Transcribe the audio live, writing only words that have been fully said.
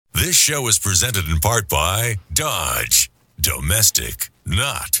This show is presented in part by Dodge. Domestic,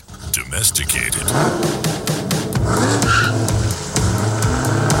 not domesticated.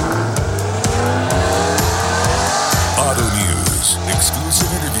 Auto news,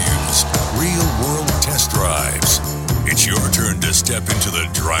 exclusive interviews, real-world test drives. It's your turn to step into the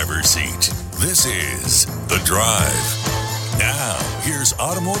driver's seat. This is The Drive. Now, here's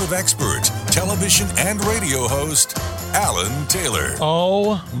automotive expert, television and radio host, Alan Taylor.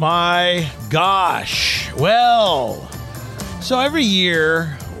 Oh my gosh. Well, so every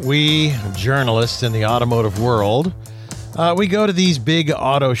year we journalists in the automotive world, we go to these big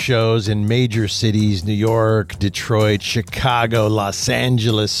auto shows in major cities, New York, Detroit, Chicago, Los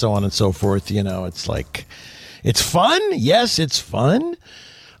Angeles, so on and so forth. You know, it's like, it's fun. Yes, it's fun.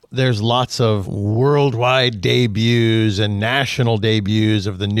 There's lots of worldwide debuts and national debuts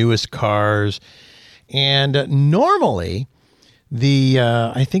of the newest cars. And normally,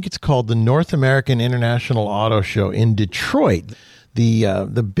 I think it's called the North American International Auto Show in Detroit.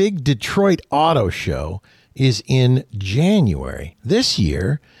 The big Detroit Auto Show is in January. This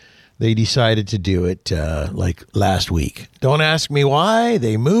year, they decided to do it like last week. Don't ask me why.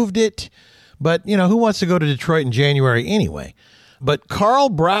 They moved it. But, you know, who wants to go to Detroit in January anyway? But Carl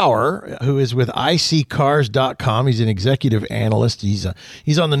Brower, who is with iCars.com, he's an executive analyst. He's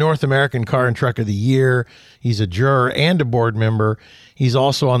on the North American Car and Truck of the Year. He's a juror and a board member. He's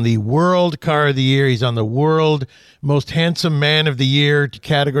also on the World Car of the Year. He's on the World Most Handsome Man of the Year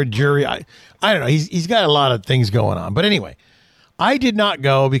category jury. I don't know. He's got a lot of things going on. But anyway, I did not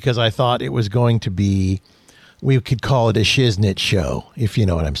go because I thought it was going to be, we could call it a shiznit show, if you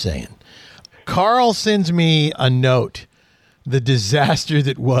know what I'm saying. Carl sends me a note. The disaster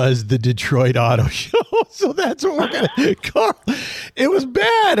that was the Detroit Auto Show. So that's what we're going to... Carl, it was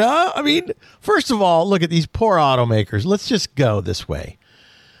bad, huh? I mean, first of all, look at these poor automakers. Let's just go this way.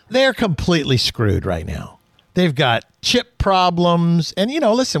 They're completely screwed right now. They've got chip problems. And, you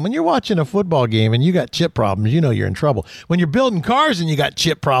know, listen, when you're watching a football game and you got chip problems, you know you're in trouble. When you're building cars and you got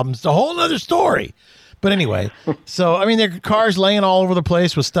chip problems, it's a whole other story. But anyway, so, I mean, there are cars laying all over the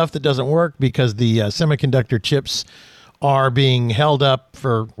place with stuff that doesn't work because the semiconductor chips are being held up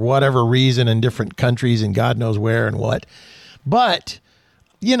for whatever reason in different countries and God knows where and what. But,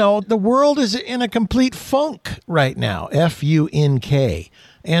 you know, the world is in a complete funk right now, F-U-N-K.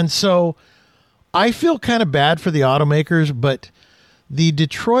 And so I feel kind of bad for the automakers, but the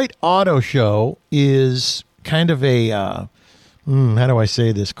Detroit Auto Show is kind of a, how do I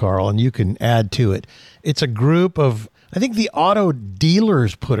say this, Carl? And you can add to it. It's a group of, I think the auto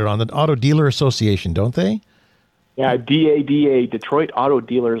dealers put it on, the Auto Dealer Association, don't they? Yeah, DADA, Detroit Auto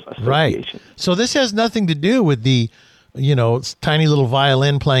Dealers Association. Right. So this has nothing to do with the, you know, tiny little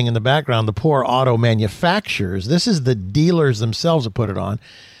violin playing in the background, the poor auto manufacturers. This is the dealers themselves that put it on.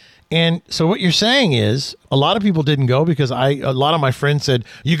 And so what you're saying is a lot of people didn't go because a lot of my friends said,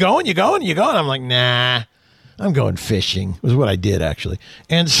 you going? I'm like, nah, I'm going fishing, was what I did actually.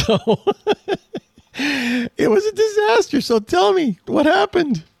 And so it was a disaster. So tell me what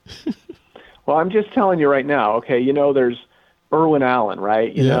happened. Well, I'm just telling you right now, okay, you know, there's Irwin Allen,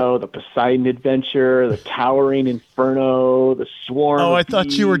 right? You know, the Poseidon Adventure, the Towering Inferno, the Swarm. Oh, I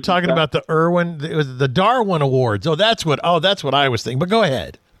thought you were talking about the Irwin, it was the Darwin Awards. that's what I was thinking. But go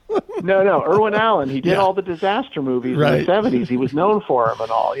ahead. No, Irwin Allen, he did all the disaster movies in the 70s. He was known for them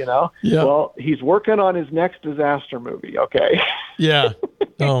and all, you know? Yeah. Well, he's working on his next disaster movie, okay? Yeah.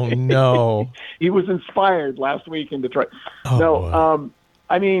 Oh, no. He was inspired last week in Detroit. Oh,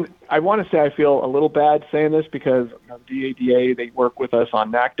 I mean, I want to say I feel a little bad saying this because DADA, they work with us on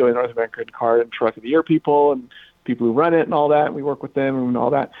NACDO, the North American Car and Truck of the Year people, and people who run it and all that, and we work with them and all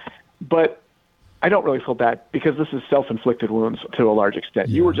that. But I don't really feel bad because this is self-inflicted wounds to a large extent.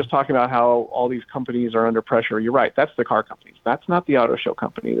 Yeah. You were just talking about how all these companies are under pressure. You're right. That's the car companies. That's not the auto show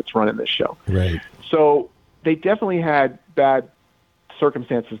company that's running this show. Right. So they definitely had bad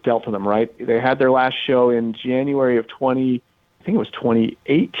circumstances dealt to them, right? They had their last show in January of 2018,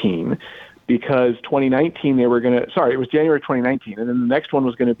 because 2019 it was January 2019, and then the next one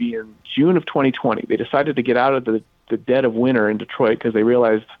was going to be in June of 2020. They decided to get out of the dead of winter in Detroit because they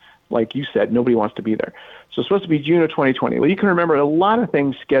realized, like you said, nobody wants to be there. So it's supposed to be June of 2020. Well, you can remember a lot of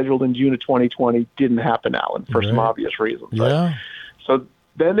things scheduled in June of 2020 didn't happen, Alan, for some obvious reasons. Yeah. Right? So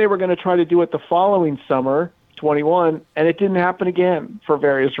then they were going to try to do it the following summer, 21, and it didn't happen again for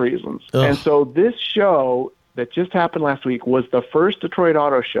various reasons. Ugh. And so this show that just happened last week was the first Detroit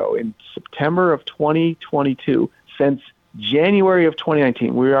Auto Show in September of 2022 since January of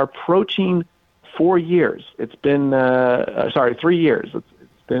 2019. We are approaching 4 years. It's been, 3 years. It's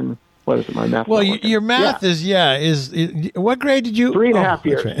been, What is it? My math. Well, your math is what grade did you? 3.5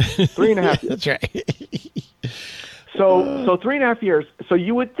 years. That's right. 3.5 years. That's right. So 3.5 years. So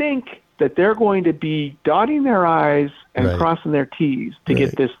you would think that they're going to be dotting their I's and crossing their T's to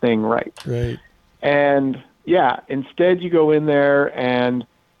get this thing right. Right. And instead you go in there and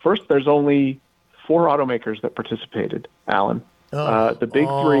first there's only 4 automakers that participated, Alan. The big 3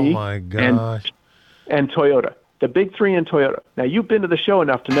 oh my gosh. And Toyota. The big 3 and Toyota. Now, you've been to the show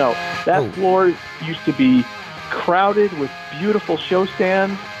enough to know that floor used to be crowded with beautiful show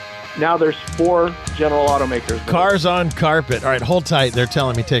stands. Now there's 4 general automakers. Cars on carpet. All right, hold tight. They're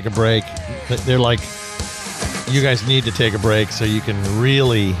telling me take a break. They're like, you guys need to take a break so you can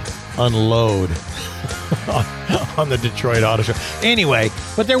really unload on the Detroit Auto Show. Anyway,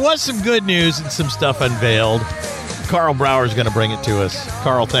 but there was some good news and some stuff unveiled. Carl Brower's going to bring it to us.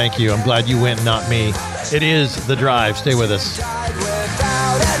 Carl, thank you. I'm glad you went, not me. It is The Drive. Stay with us.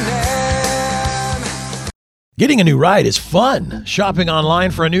 Getting a new ride is fun. Shopping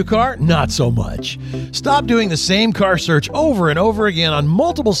online for a new car? Not so much. Stop doing the same car search over and over again on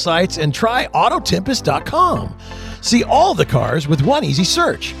multiple sites and try Autotempest.com. See all the cars with one easy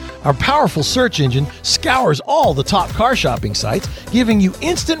search. Our powerful search engine scours all the top car shopping sites, giving you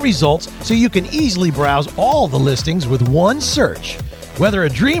instant results so you can easily browse all the listings with one search. Whether a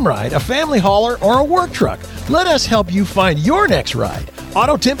dream ride, a family hauler, or a work truck, let us help you find your next ride.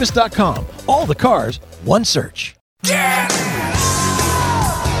 Autotempest.com. All the cars, one search.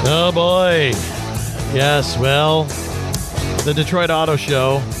 Oh boy. Yes, well, the Detroit Auto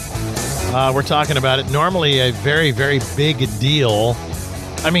Show. We're talking about it. Normally a very, very big deal.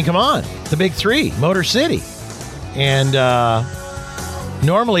 I mean, come on. The big 3, Motor City. And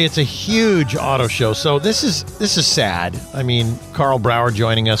normally it's a huge auto show. So this is sad. I mean, Carl Brower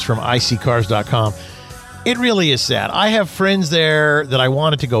joining us from iSeeCars.com. It really is sad. I have friends there that I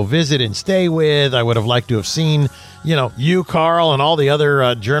wanted to go visit and stay with. I would have liked to have seen, you, Carl, and all the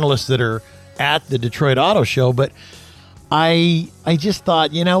other journalists that are at the Detroit Auto Show. But I just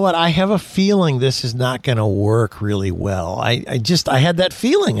thought, you know what? I have a feeling this is not going to work really well. I had that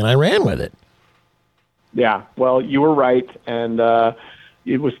feeling, and I ran with it. Yeah, well, you were right, and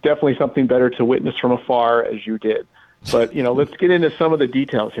it was definitely something better to witness from afar as you did. But, let's get into some of the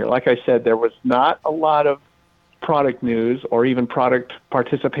details here. Like I said, there was not a lot of product news or even product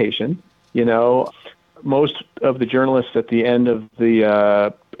participation. Most of the journalists at the end of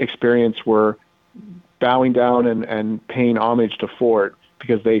the experience were bowing down and paying homage to Ford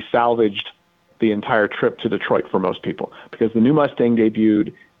because they salvaged the entire trip to Detroit for most people, because the new Mustang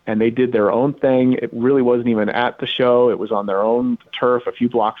debuted and they did their own thing. It really wasn't even at the show. It was on their own turf a few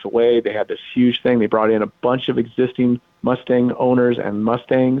blocks away. They had this huge thing. They brought in a bunch of existing Mustang owners and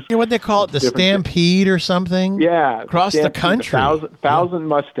Mustangs. You know what they call it, the Stampede or something? Yeah. Across the country. 1,000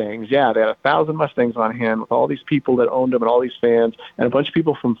 Mustangs. Yeah, they had 1,000 Mustangs on hand with all these people that owned them and all these fans, and a bunch of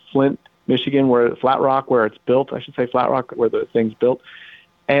people from Flint, Michigan, Flat Rock, where it's built. I should say Flat Rock, where the thing's built.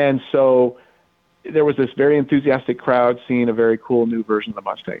 And so there was this very enthusiastic crowd seeing a very cool new version of the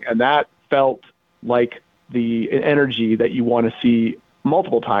Mustang. And that felt like the energy that you want to see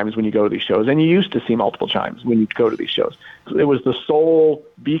multiple times when you go to these shows. And you used to see multiple times when you go to these shows. It was the sole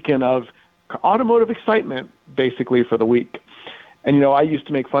beacon of automotive excitement, basically, for the week. And, I used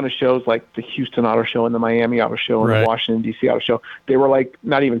to make fun of shows like the Houston Auto Show and the Miami Auto Show and the Washington, D.C. Auto Show. They were like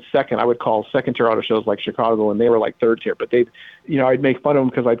not even second. I would call second-tier auto shows like Chicago, and they were like third-tier. But I'd make fun of them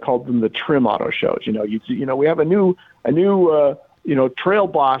because I'd call them the trim auto shows. We have a new Trail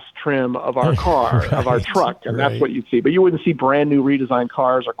Boss trim of our car, of our truck, and that's what you'd see. But you wouldn't see brand-new redesigned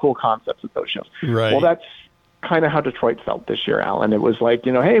cars or cool concepts at those shows. Right. Well, that's kind of how Detroit felt this year, Alan. It was like,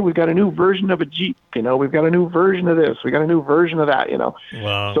 hey, we've got a new version of a Jeep, we've got a new version of this, we got a new version of that,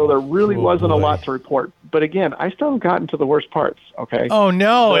 Wow. So there really wasn't a lot to report. But again, I still haven't gotten to the worst parts, okay? Oh,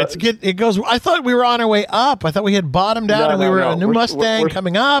 no, it goes, I thought we were on our way up. I thought we had bottomed out and we were a new Mustang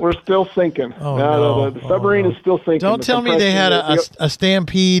coming up. We're still sinking. Oh, no. The submarine is still sinking. Don't tell me they had a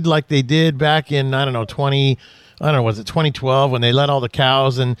stampede like they did back in, was it 2012 when they let all the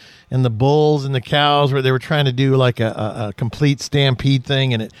cows and the bulls and the cows, where they were trying to do like a complete stampede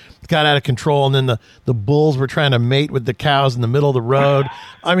thing, and it got out of control, and then the bulls were trying to mate with the cows in the middle of the road.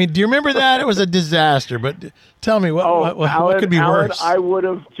 I mean, do you remember that? It was a disaster. But tell me, what could be worse? I would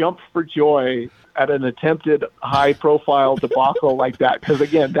have jumped for joy at an attempted high-profile debacle like that, because,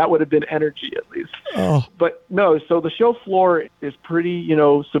 again, that would have been energy at least. Oh. But, no, so the show floor is pretty,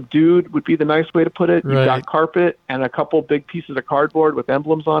 subdued would be the nice way to put it. Right. You've got carpet and a couple big pieces of cardboard with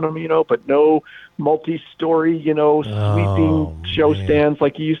emblems on them, but no multi-story, sweeping show stands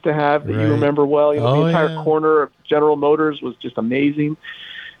like you used to have that you remember well. The entire corner of General Motors was just amazing.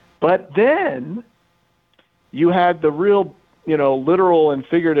 But then you had the real, literal and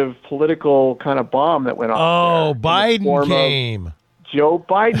figurative political kind of bomb that went off. Oh, Biden came. Joe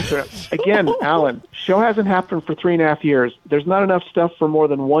Biden. Again, Alan, show hasn't happened for 3.5 years. There's not enough stuff for more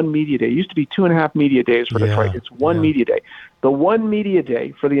than one media day. It used to be 2.5 media days for Detroit. It's one media day. The one media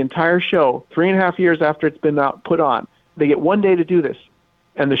day for the entire show, 3.5 years after it's been put on, they get one day to do this.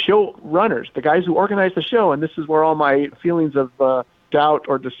 And the show runners, the guys who organize the show, and this is where all my feelings of doubt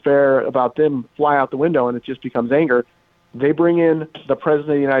or despair about them fly out the window and it just becomes anger, they bring in the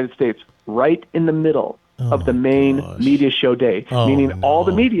President of the United States right in the middle of the main media show day, meaning all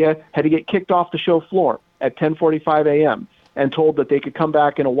the media had to get kicked off the show floor at 10:45 a.m. and told that they could come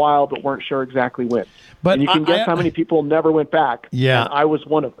back in a while but weren't sure exactly when. But and you can guess how many people never went back. Yeah. And I was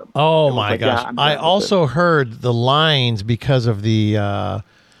one of them. Oh, my gosh. Yeah, I also heard the lines because of the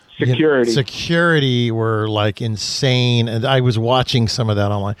security were like insane. And I was watching some of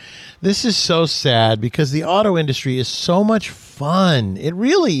that online. This is so sad because the auto industry is so much fun. It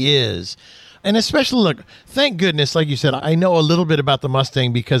really is. And especially, look, thank goodness, like you said, I know a little bit about the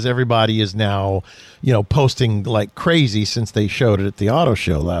Mustang because everybody is now, posting like crazy since they showed it at the auto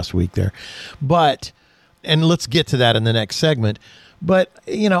show last week there. But, and let's get to that in the next segment. But,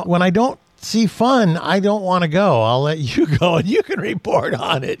 when I don't see fun, I don't want to go. I'll let you go and you can report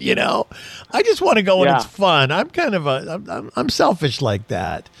on it, I just want to go when it's fun. I'm kind of I'm selfish like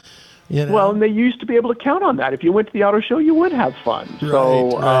that. Well, and they used to be able to count on that. If you went to the auto show, you would have fun.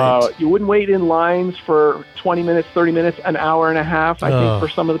 So you wouldn't wait in lines for 20 minutes, 30 minutes, an hour and a half. I think for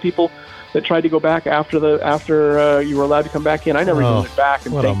some of the people that tried to go back after you were allowed to come back in. I never even went back,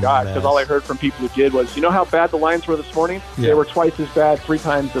 and thank God, because all I heard from people who did was, how bad the lines were this morning? Yeah. They were twice as bad 3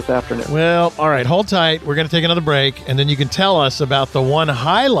 times this afternoon. Well, all right, hold tight. We're going to take another break, and then you can tell us about the one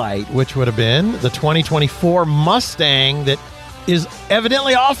highlight, which would have been the 2024 Mustang that is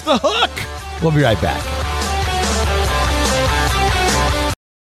evidently off the hook. We'll be right back.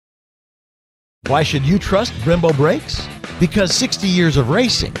 Why should you trust Brembo brakes? Because 60 years of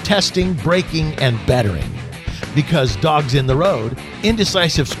racing, testing, braking, and bettering. Because dogs in the road,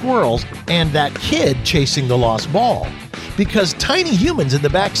 indecisive squirrels, and that kid chasing the lost ball. Because tiny humans in the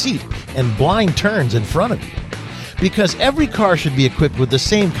back seat and blind turns in front of you. Because every car should be equipped with the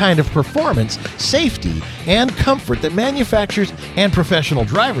same kind of performance, safety, and comfort that manufacturers and professional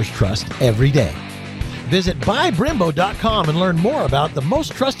drivers trust every day. Visit buybrembo.com and learn more about the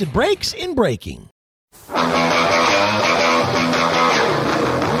most trusted brakes in braking.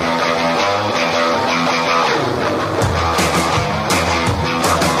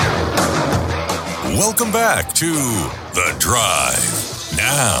 Welcome back to The Drive.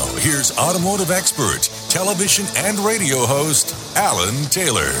 Now, here's automotive expert, television and radio host, Alan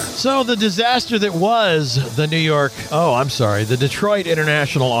Taylor. So the disaster that was the the Detroit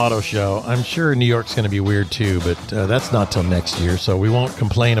International Auto Show. I'm sure New York's going to be weird too, but that's not till next year, so we won't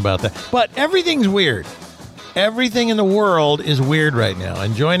complain about that. But everything's weird. Everything in the world is weird right now.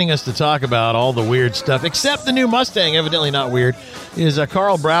 And joining us to talk about all the weird stuff, except the new Mustang, evidently not weird, is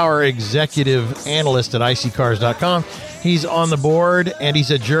Carl Brower, executive analyst at iSeeCars.com. He's on the board, and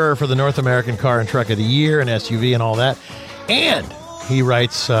he's a juror for the North American Car and Truck of the Year and SUV and all that. And he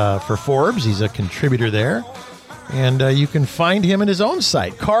writes for Forbes. He's a contributor there. And you can find him at his own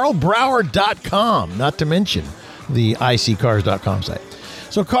site, carlbrower.com, not to mention the iSeeCars.com site.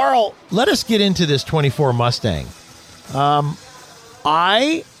 So, Carl, let us get into this 24 Mustang. When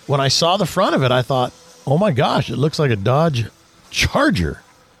I saw the front of it, I thought, oh my gosh, it looks like a Dodge Charger.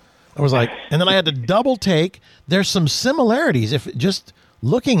 I was like, and then I had to double take. There's some similarities. If just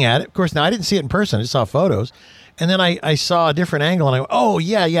looking at it, of course, now I didn't see it in person. I just saw photos. And then I saw a different angle and I went, oh,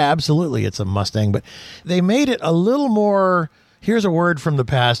 yeah, absolutely. It's a Mustang. But they made it a little more, here's a word from the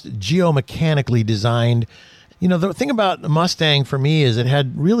past, geomechanically designed. The thing about the Mustang for me is it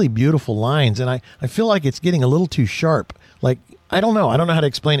had really beautiful lines, and I feel like it's getting a little too sharp. Like, I don't know how to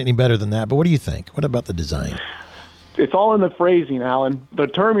explain it any better than that, but what do you think? What about the design? It's all in the phrasing, Alan. The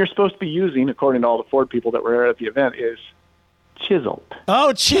term you're supposed to be using, according to all the Ford people that were at the event, is chiseled.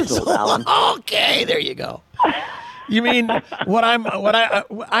 Oh, chiseled, Alan. Okay, there you go. You mean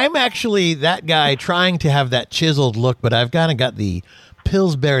I'm actually that guy trying to have that chiseled look, but I've kind of got the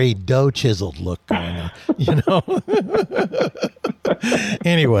Pillsbury dough chiseled look going on,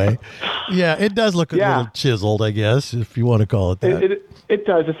 Anyway, yeah, it does look a little chiseled, I guess, if you want to call it that. It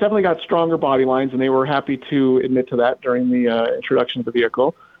does. It's definitely got stronger body lines, and they were happy to admit to that during the introduction of the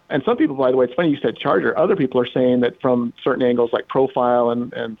vehicle. And some people, by the way, it's funny you said Charger. Other people are saying that from certain angles like profile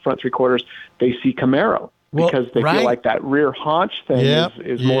and front three quarters, they see Camaro because they right. feel like that rear haunch thing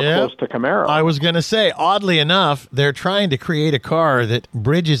is more close to Camaro. I was going to say, oddly enough, they're trying to create a car that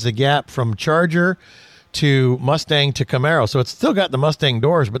bridges the gap from Charger to Mustang to Camaro. So it's still got the Mustang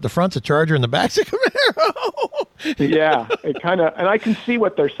doors, but the front's a Charger and the back's a Camaro. Yeah, it kind of, and I can see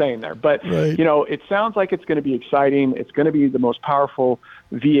what they're saying there. But, right. It sounds like it's going to be exciting. It's going to be the most powerful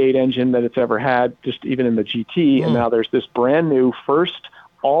V8 engine that it's ever had, just even in the GT. And now there's this brand new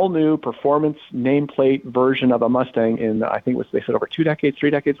all-new performance nameplate version of a Mustang in, I think they said over 2 decades, 3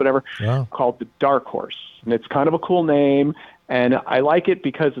 decades, whatever, called the Dark Horse. And it's kind of a cool name, and I like it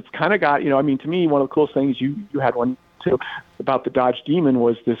because it's kind of got, to me, one of the coolest things, you had one too, about the Dodge Demon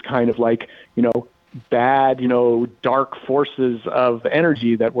was this kind of like, bad, dark forces of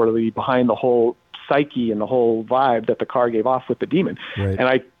energy that were behind the whole psyche and the whole vibe that the car gave off with the Demon. Right. And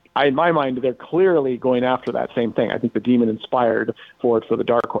I, in my mind, they're clearly going after that same thing. I think the Demon inspired Ford for the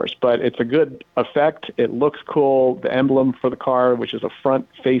Dark Horse, but it's a good effect. It looks cool. The emblem for the car, which is a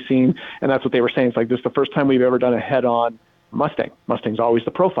front-facing, and that's what they were saying. It's like, this is the first time we've ever done a head-on Mustang. Mustang's always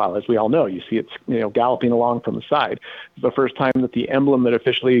the profile, as we all know. You see it's galloping along from the side. It's the first time that the emblem that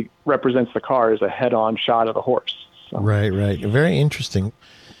officially represents the car is a head-on shot of the horse. So. Right. Very interesting.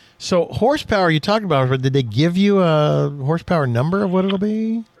 So horsepower, you talked about, did they give you a horsepower number of what it'll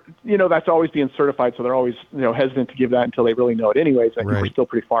be? That's always being certified, so they're always, hesitant to give that until they really know it anyways. I think we're still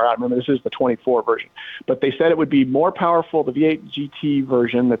pretty far out. Remember, this is the 24 version. But they said it would be more powerful. The V8 GT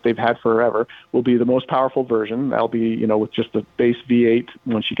version that they've had forever will be the most powerful version. That'll be, with just the base V8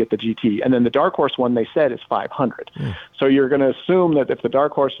 once you get the GT. And then the Dark Horse one, they said, is 500. So you're going to assume that if the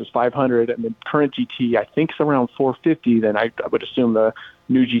Dark Horse is 500 and the current GT, I think, is around 450, then I would assume the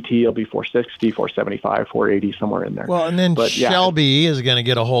new GT will be 460, 475, 480, somewhere in there. Well, and then Shelby is going to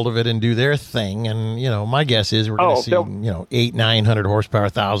get a hold of it and do their thing. And, my guess is we're going to see, 800-900 horsepower,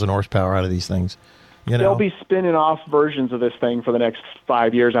 1,000 horsepower out of these things. They'll be spinning off versions of this thing for the next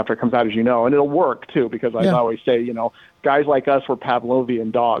 5 years after it comes out, as you know. And it'll work, too, because I always say, guys like us were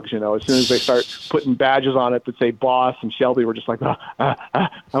Pavlovian dogs. As soon as they start putting badges on it that say boss and Shelby, we're just like, I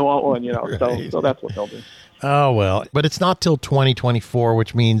want one, Right. So that's what they'll do. Oh, well, but it's not till 2024,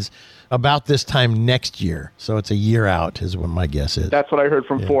 which means about this time next year. So it's a year out is what my guess is. That's what I heard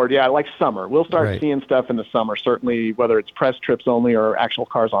from Ford. Yeah, like summer. We'll start seeing stuff in the summer, certainly, whether it's press trips only or actual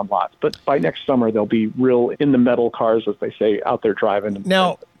cars on lots. But by next summer, they'll be real in-the-metal cars, as they say, out there driving.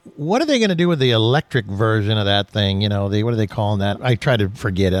 Now, what are they going to do with the electric version of that thing? What are they calling that? I try to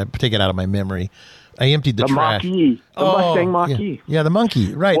forget it, take it out of my memory. I emptied the trash. Mach-E. The Mustang Mach-E. Yeah, the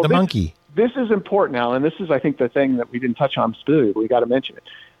monkey. Right, well, monkey. This is important, Alan. This is, I think, the thing that we didn't touch on specifically, but we got to mention it.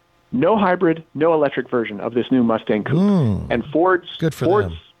 No hybrid, no electric version of this new Mustang coupe. And Ford's,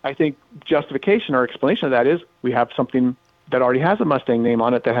 I think, justification or explanation of that is we have something that already has a Mustang name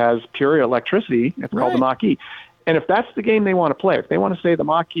on it that has pure electricity. It's called the Mach-E. And if that's the game they want to play, if they want to say the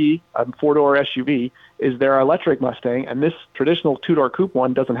Mach-E, a four-door SUV, is their electric Mustang, and this traditional two-door coupe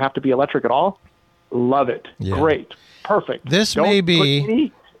one doesn't have to be electric at all, love it. Yeah. Great. Perfect. This may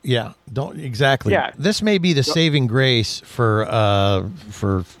be... don't exactly. Yeah. This may be the saving grace for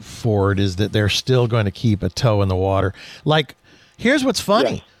Ford is that they're still going to keep a toe in the water. Like, here's what's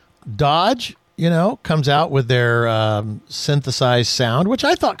funny. Dodge, comes out with their synthesized sound, which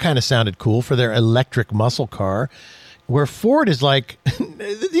I thought kind of sounded cool for their electric muscle car, where Ford is like,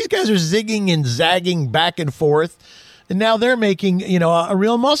 these guys are zigging and zagging back and forth. And now they're making, a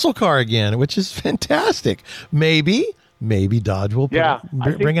real muscle car again, which is fantastic. Maybe Dodge will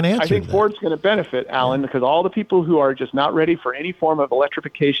bring an answer. I think Ford's going to benefit, Alan, because all the people who are just not ready for any form of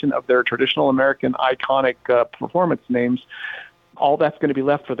electrification of their traditional American iconic performance names, all that's going to be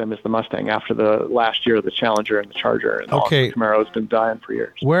left for them is the Mustang after the last year of the Challenger and the Charger. And all the Camaro has been dying for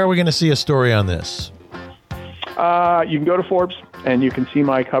years. Where are we going to see a story on this? You can go to Forbes, and you can see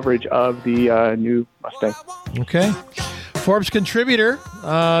my coverage of the new Mustang. Okay. Forbes contributor,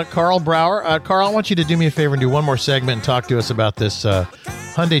 Carl Brower. Carl, I want you to do me a favor and do one more segment and talk to us about this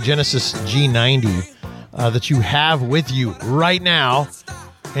Hyundai Genesis G90 that you have with you right now,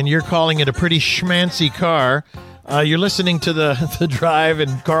 and you're calling it a pretty schmancy car. You're listening to the Drive,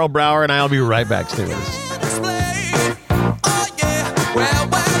 and Carl Brower and I will be right back. Stay with us.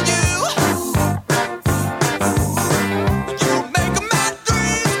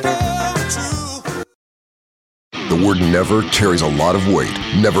 The word no never carries a lot of weight.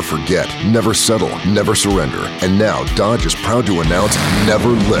 Never forget, never settle, never surrender. And now Dodge is proud to announce Never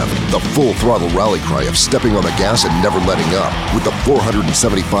Lift, the full throttle rally cry of stepping on the gas and never letting up. With the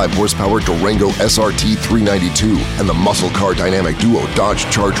 475 horsepower Durango SRT 392 and the muscle car dynamic duo Dodge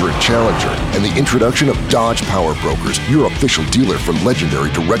Charger and Challenger, and the introduction of Dodge Power Brokers, your official dealer for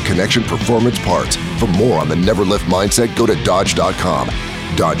legendary direct connection performance parts. For more on the Never Lift mindset, go to Dodge.com.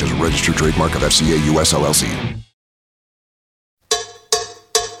 Dodge is a registered trademark of FCA US LLC.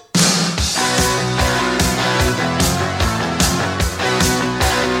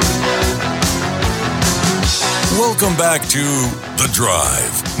 Welcome back to The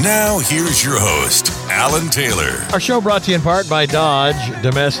Drive. Now, here's your host, Alan Taylor. Our show brought to you in part by Dodge,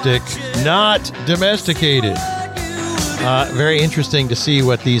 domestic, not domesticated. Very interesting to see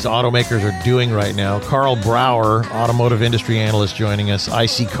what these automakers are doing right now. Carl Brower, automotive industry analyst, joining us,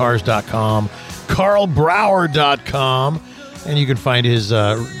 iccars.com, carlbrower.com, and you can find his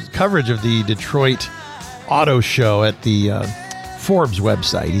coverage of the Detroit Auto Show at the Forbes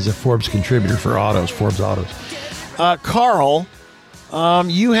website. He's a Forbes contributor for autos, Forbes Autos. Carl,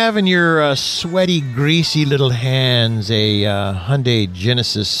 you have in your sweaty, greasy little hands a Hyundai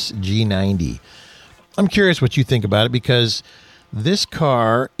Genesis G90. I'm curious what you think about it, because this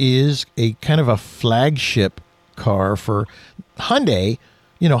car is a kind of a flagship car for Hyundai.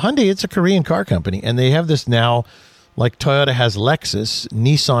 You know, Hyundai, it's a Korean car company, and they have this now, like Toyota has Lexus,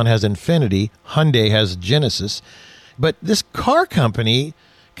 Nissan has Infiniti, Hyundai has Genesis. But this car company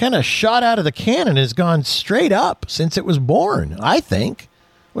kind of shot out of the cannon and has gone straight up since it was born, I think.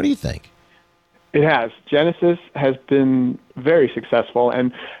 What do you think? It has. Genesis has been very successful.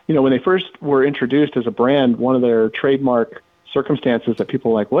 And, you know, when they first were introduced as a brand, one of their trademark circumstances that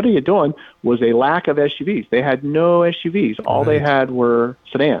people were like, what are you doing, was a lack of SUVs. They had no SUVs. All they had were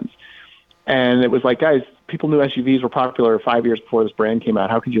sedans. And it was like, guys, people knew SUVs were popular 5 years before this brand came out.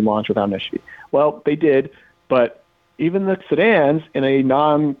 How could you launch without an SUV? Well, they did, but even the sedans in a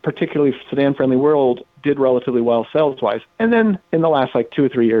non-particularly sedan-friendly world did relatively well sales-wise. And then in the last, 2 or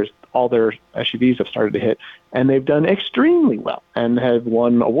 3 years, all their SUVs have started to hit, and they've done extremely well and have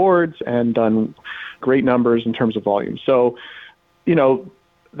won awards and done great numbers in terms of volume. So, you know,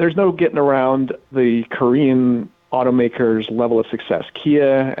 there's no getting around the Korean automakers' level of success.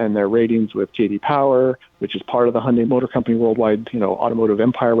 Kia and their ratings with J.D. Power, which is part of the Hyundai Motor Company worldwide, you know, automotive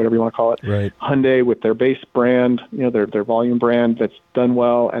empire, whatever you want to call it. Right. Hyundai with their base brand, you know, their volume brand that's done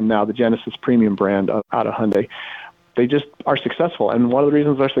well, and now the Genesis premium brand out of Hyundai. They just are successful. And one of the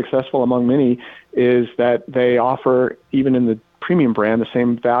reasons they're successful among many is that they offer, even in the premium brand, the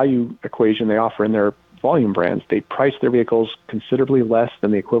same value equation they offer in their volume brands. They price their vehicles considerably less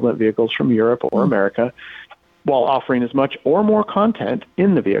than the equivalent vehicles from Europe or America, while offering as much or more content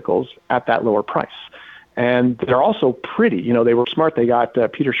in the vehicles at that lower price. And they're also pretty. You know, they were smart. They got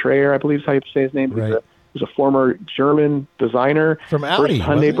Peter Schreier, I believe is how you say his name. Right. He's a former German designer. From Audi. First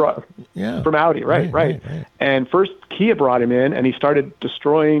Hyundai from Audi, right. And first Kia brought him in, and he started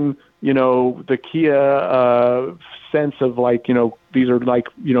destroying, you know, the Kia sense of these are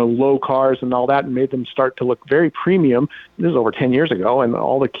low cars and all that, and made them start to look very premium. This is over 10 years ago, and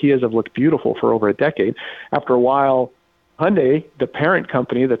all the Kias have looked beautiful for over a decade. After a while, Hyundai, the parent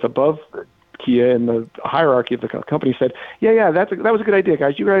company that's above Kia in the hierarchy of the company, said, that was a good idea,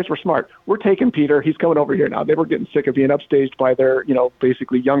 guys. You guys were smart. We're taking Peter. He's coming over here now. They were getting sick of being upstaged by their,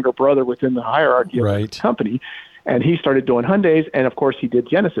 basically younger brother within the hierarchy of the company. And he started doing Hyundais, and of course he did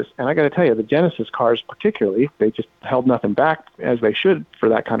Genesis. And I got to tell you, the Genesis cars particularly, they just held nothing back, as they should for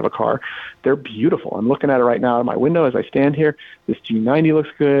that kind of a car. They're beautiful. I'm looking at it right now out of my window as I stand here. This G90 looks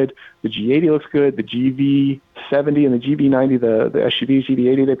good. The G80 looks good. The GV70 and the GV90, the SUV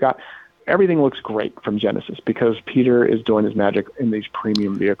GV80 they've got. Everything looks great from Genesis because Peter is doing his magic in these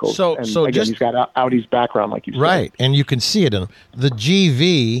premium vehicles. So again, he's got Audi's background, like you said. Right, and you can see it in them. The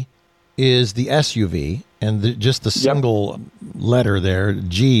GV is the SUV, and just the single letter there,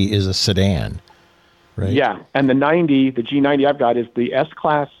 G, is a sedan, right? Yeah, and the G90 I've got is the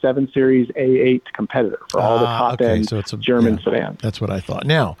S-Class 7 Series A8 competitor for all the top-end German sedans. That's what I thought.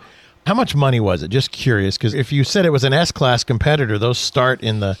 Now, how much money was it? Just curious, because if you said it was an S-Class competitor, those start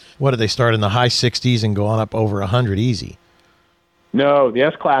in the, what do they start in the high 60s and go on up over 100 easy? No, the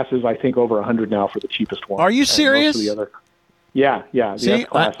S-Class is, I think, over 100 now for the cheapest one. Are you serious? Yeah. See,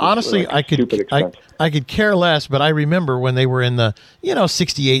 honestly, I could care less, but I remember when they were in the,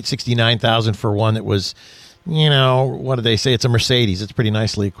 68, 69,000 for one that was, what do they say? It's a Mercedes. It's pretty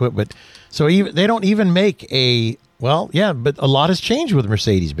nicely equipped, but so they don't even make but a lot has changed with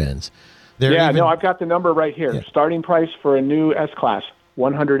Mercedes-Benz. I've got the number right here. Yeah. Starting price for a new S-Class,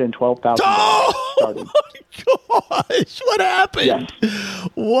 $112,000. Oh, started. Oh my gosh, what happened? Yes.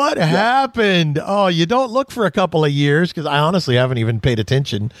 What happened? Oh, you don't look for a couple of years, because I honestly haven't even paid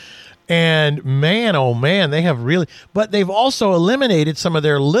attention. And man, oh man, they have really, but they've also eliminated some of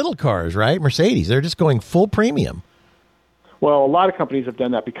their little cars, right? Mercedes, they're just going full premium. Well, a lot of companies have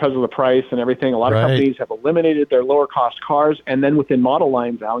done that because of the price and everything. A lot of companies have eliminated their lower-cost cars, and then within model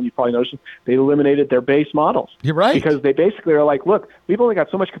lines, Alan, you probably noticed, they eliminated their base models. You're right. Because they basically are like, look, we've only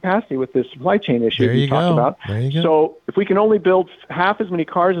got so much capacity with this supply chain issue we talked about. There you go. So if we can only build half as many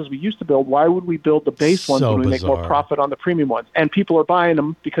cars as we used to build, why would we build the base ones when we make more profit on the premium ones? And people are buying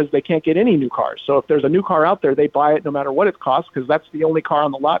them because they can't get any new cars. So if there's a new car out there, they buy it no matter what it costs, because that's the only car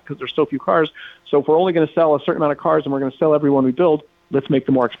on the lot because there's so few cars. So if we're only going to sell a certain amount of cars and we're going to sell every one we build, let's make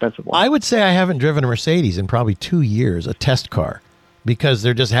the more expensive one. I would say I haven't driven a Mercedes in probably 2 years, a test car, because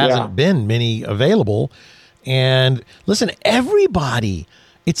there just hasn't been many available. And listen, everybody,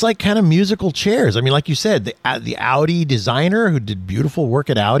 it's like kind of musical chairs. I mean, like you said, the Audi designer who did beautiful work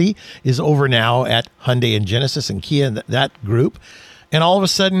at Audi is over now at Hyundai and Genesis and Kia and that group. And all of a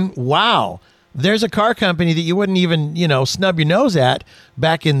sudden, wow, there's a car company that you wouldn't even, snub your nose at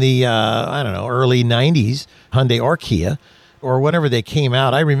back in the, early 90s, Hyundai or Kia, or whatever they came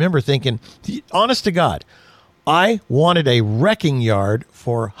out. I remember thinking, honest to God, I wanted a wrecking yard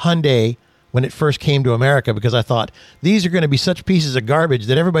for Hyundai when it first came to America, because I thought these are going to be such pieces of garbage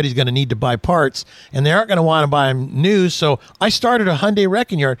that everybody's going to need to buy parts, and they aren't going to want to buy them new. So I started a Hyundai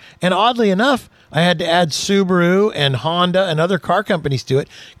wrecking yard, and oddly enough, I had to add Subaru and Honda and other car companies to it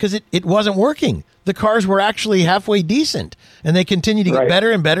because it wasn't working. The cars were actually halfway decent, and they continue to get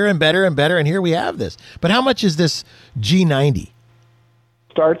better and better and better and better, and here we have this. But how much is this G90?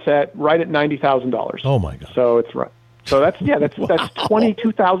 Starts at $90,000. Oh my God! So it's right. So that's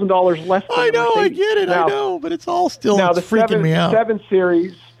 $22,000 less. Than I know, Mercedes. I get it, now, I know, but it's all still the freaking me out.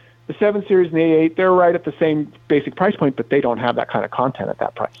 The 7 Series and the A8, they're right at the same basic price point, but they don't have that kind of content at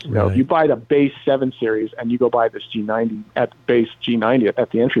that price. You know, if you buy the base 7 Series and you go buy this G90 at base G90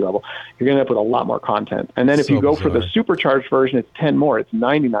 at the entry level, you're going to end up with a lot more content. And then if you go for the supercharged version, it's 10 more. It's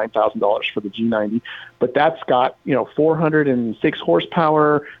 $99,000 for the G90, but that's got 406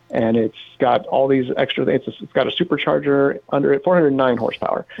 horsepower, and it's got all these extra. It's got a supercharger under it, 409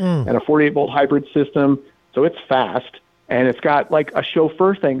 horsepower, and a 48-volt hybrid system. So it's fast. And it's got like a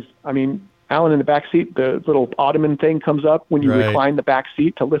chauffeur thing. I mean, Alan, in the back seat, the little ottoman thing comes up when you recline the back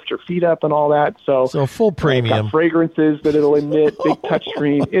seat to lift your feet up and all that. So full premium. It's got fragrances that it'll emit, big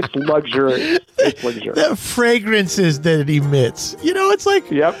touchscreen. It's luxury. It's luxury. The fragrances that it emits. It's like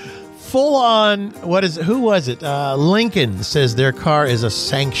full on. Who was it? Lincoln says their car is a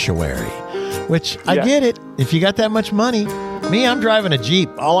sanctuary, which I get it. If you got that much money. Me, I'm driving a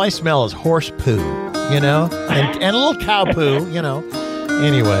Jeep. All I smell is horse poo, and a little cow poo,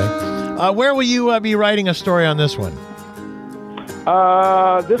 Anyway, where will you be writing a story on this one?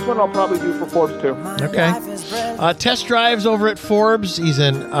 This one I'll probably do for Forbes too. Okay. Test drives over at Forbes. He's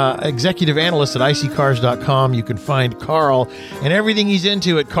an executive analyst at iccars.com. You can find Carl and everything he's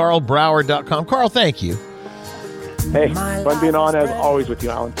into at carlbrower.com. Carl, thank you. Hey, fun being on as always with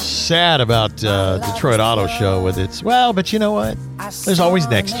you, Alan. Sad about Detroit Auto Show with its, but you know what? There's always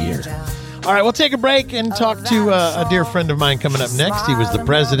next year. All right, we'll take a break and talk to a dear friend of mine coming up next. He was the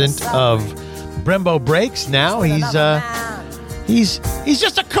president of Brembo Brakes. Now he's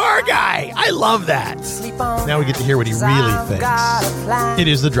just a car guy. I love that. Now we get to hear what he really thinks. It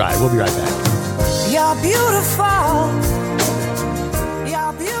is The Drive. We'll be right back. You're beautiful.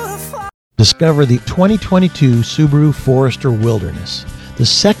 You're beautiful. Discover the 2022 Subaru Forester Wilderness, the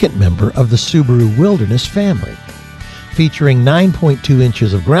second member of the Subaru Wilderness family. Featuring 9.2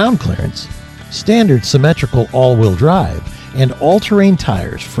 inches of ground clearance, standard symmetrical all-wheel drive, and all-terrain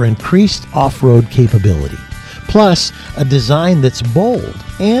tires for increased off-road capability. Plus, a design that's bold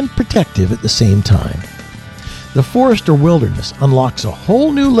and protective at the same time. The Forester Wilderness unlocks a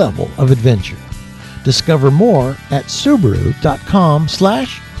whole new level of adventure. Discover more at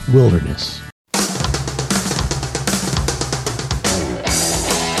Subaru.com/wilderness.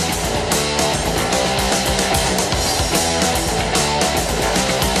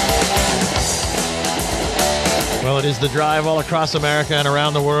 Well, it is The Drive all across America and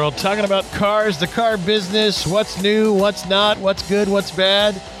around the world, talking about cars, the car business, what's new, what's not, what's good, what's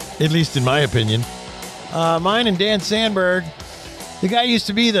bad, at least in my opinion. Mine and Dan Sandberg. The guy used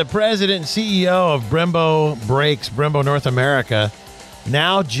to be the president and CEO of Brembo Brakes, Brembo North America.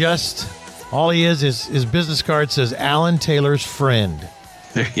 Now just all he is his business card says Alan Taylor's friend.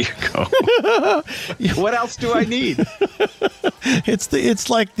 There you go. What else do I need? It's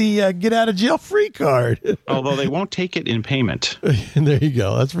like the get out of jail free card. Although they won't take it in payment. And there you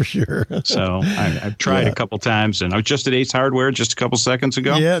go. That's for sure. So I've tried a couple times, and I was just at Ace Hardware just a couple seconds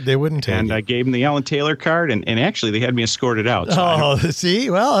ago. Yeah, they wouldn't take and it. I gave them the Ellen Taylor card, and actually they had me escorted out. So see?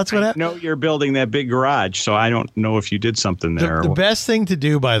 Well, that's what happened. I know you're building that big garage, so I don't know if you did something there. The best thing to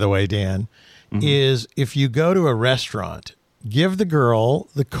do, by the way, Dan, is if you go to a restaurant, give the girl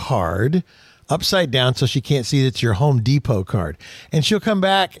the card upside down so she can't see that it's your Home Depot card. And she'll come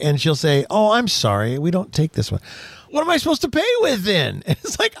back and she'll say, "Oh, I'm sorry, we don't take this one." What am I supposed to pay with then? And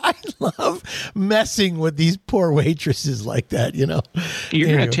it's like, I love messing with these poor waitresses like that, you know. You're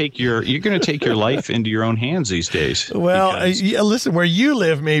going to take your life into your own hands these days. Well, listen, where you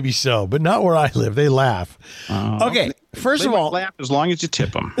live, maybe so, but not where I live. They laugh. Okay, first of all, laugh as long as you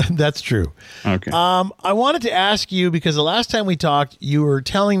tip them. That's true. Okay. I wanted to ask you, because the last time we talked, you were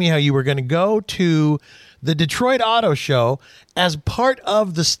telling me how you were going to go to the Detroit Auto Show as part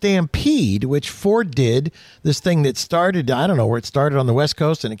of the Stampede, which Ford did, this thing that started, I don't know where it started on the West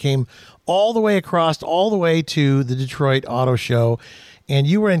Coast, and it came all the way across, all the way to the Detroit Auto Show. And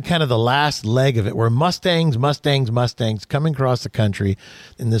you were in kind of the last leg of it, where Mustangs coming across the country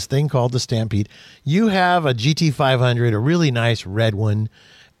in this thing called the Stampede. You have a GT500, a really nice red one.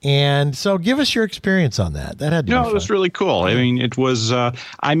 And so give us your experience on that. That had to be fun. It was really cool. I mean, it was,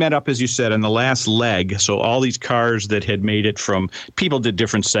 I met up, as you said, on the last leg. So all these cars that had made it from, people did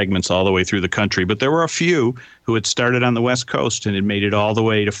different segments all the way through the country, but there were a few who had started on the West Coast and had made it all the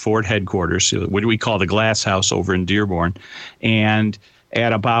way to Ford headquarters, what do we call the Glass House over in Dearborn. And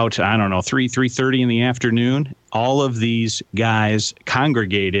at about, 3:30 in the afternoon, all of these guys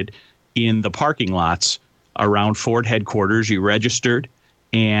congregated in the parking lots around Ford headquarters. You registered,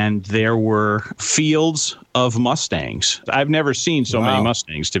 and there were fields of Mustangs. I've never seen so many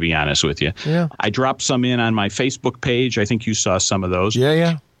Mustangs, to be honest with you. Yeah. I dropped some in on my Facebook page. I think you saw some of those.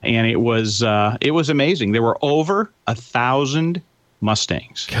 Yeah. And it was amazing. There were over 1,000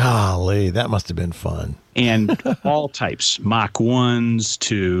 Mustangs. Golly, that must have been fun. And all types, Mach 1s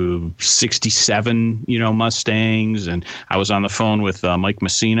to 67, Mustangs. And I was on the phone with Mike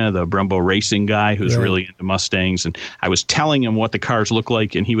Messina, the Brembo racing guy, who's really into Mustangs. And I was telling him what the cars look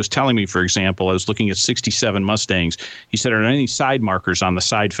like. And he was telling me, for example, I was looking at 67 Mustangs. He said, "Are there any side markers on the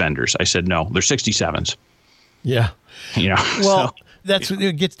side fenders?" I said, "No, they're 67s. Yeah. Well,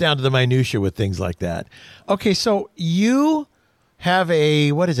 it gets down to the minutia with things like that. Okay, so you have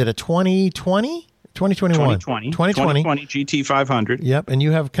a 2020? 2021. 2020 GT500. Yep, and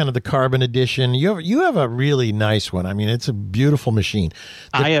you have kind of the carbon edition. You have a really nice one. I mean, it's a beautiful machine.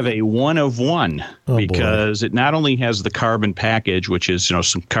 I have a one of one because it not only has the carbon package, which is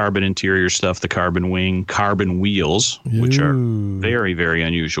some carbon interior stuff, the carbon wing, carbon wheels, which are very, very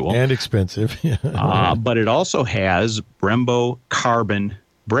unusual and expensive. But it also has Brembo carbon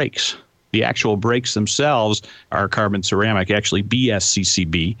brakes. The actual brakes themselves are carbon ceramic, actually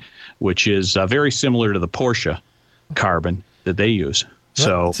BSCCB, which is very similar to the Porsche carbon that they use.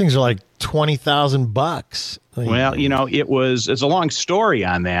 So these things are like $20,000. Well, it's a long story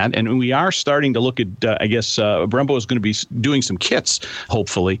on that, and we are starting to look at. I guess Brembo is going to be doing some kits,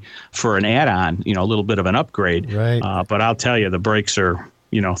 hopefully, for an add-on. A little bit of an upgrade. Right. But I'll tell you, the brakes are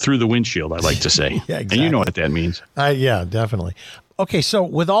through the windshield. I like to say. Yeah, exactly. And you know what that means. Yeah, definitely. Okay, so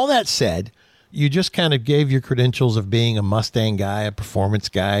with all that said, you just kind of gave your credentials of being a Mustang guy, a performance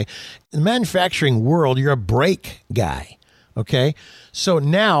guy. In the manufacturing world, you're a brake guy, okay? So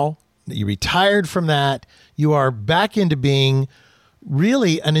now that you retired from that, you are back into being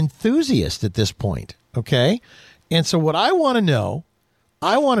really an enthusiast at this point, okay? And so what I want to know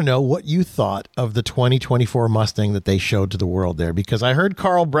what you thought of the 2024 Mustang that they showed to the world there, because I heard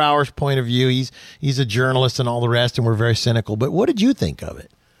Carl Brower's point of view. He's a journalist and all the rest, and we're very cynical. But what did you think of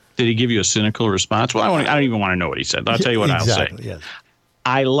it? Did he give you a cynical response? Well, I don't even want to know what he said. I'll tell you what I'll say. Yes.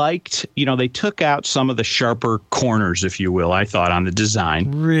 I liked, they took out some of the sharper corners, if you will, I thought, on the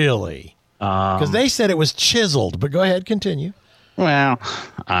design. Really? Because they said it was chiseled. But go ahead, continue. Well,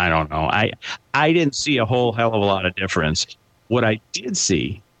 I don't know. I didn't see a whole hell of a lot of difference. What I did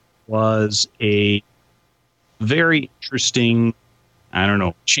see was a very interesting,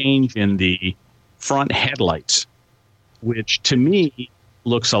 change in the front headlights, which to me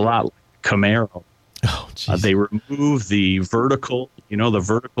looks a lot like Camaro. Oh, geez. They removed the vertical, the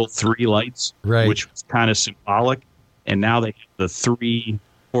vertical three lights, right, which was kind of symbolic. And now they have the three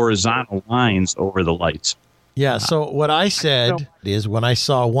horizontal lines over the lights. Yeah. So what I said is when I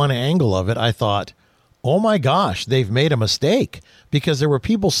saw one angle of it, I thought, oh my gosh, they've made a mistake, because there were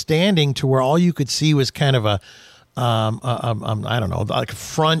people standing to where all you could see was kind of I don't know, like a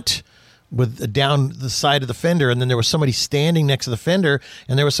front with down the side of the fender, and then there was somebody standing next to the fender,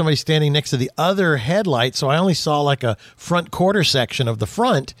 and there was somebody standing next to the other headlight, so I only saw like a front quarter section of the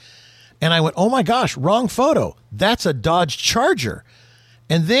front, and I went, oh my gosh, wrong photo. That's a Dodge Charger.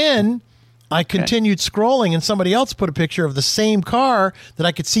 And then I continued scrolling, and somebody else put a picture of the same car that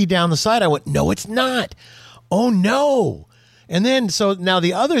I could see down the side. I went, no, it's not. Oh, no. And then, so now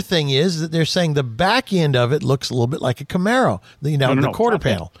the other thing is that they're saying the back end of it looks a little bit like a Camaro, the quarter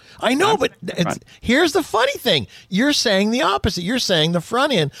panel. I know, but here's the funny thing. You're saying the opposite. You're saying the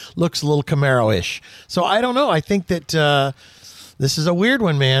front end looks a little Camaro-ish. So I don't know. I think that this is a weird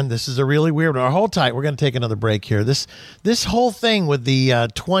one, man. This is a really weird one. Hold tight. We're going to take another break here. This whole thing with the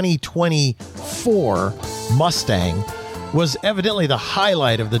 2024 Mustang was evidently the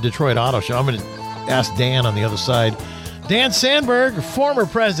highlight of the Detroit Auto Show. I'm going to ask Dan on the other side. Dan Sandberg, former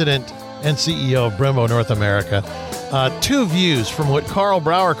president and CEO of Brembo North America. Two views from what Carl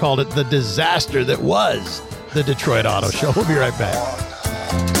Brower called it, the disaster that was the Detroit Auto Show. We'll be right back.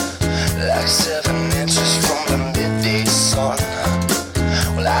 Like 7 inches from the midday sun.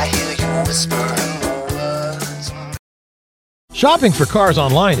 Well, I hear you whispering the words. Shopping for cars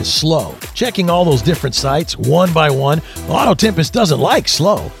online is slow. Checking all those different sites one by one, Auto Tempest doesn't like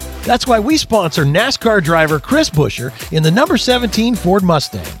slow. That's why we sponsor NASCAR driver Chris Buescher in the number 17 Ford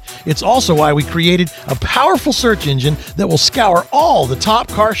Mustang. It's also why we created a powerful search engine that will scour all the top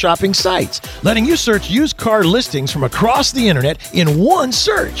car shopping sites, letting you search used car listings from across the internet in one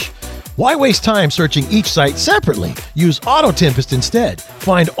search. Why waste time searching each site separately? Use Auto Tempest instead.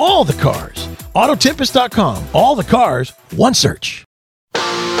 Find all the cars. Autotempest.com. All the cars, one search.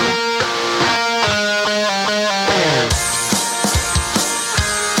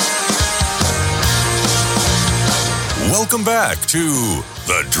 Welcome back to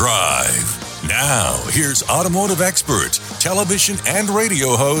The Drive. Now, here's automotive expert, television and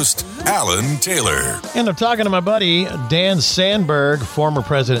radio host, Alan Taylor. And I'm talking to my buddy, Dan Sandberg, former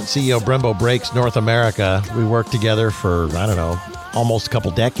president, CEO of Brembo Brakes North America. We worked together for, I don't know, almost a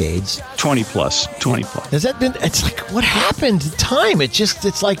couple decades. 20 plus. Has that been, it's like, what happened to time?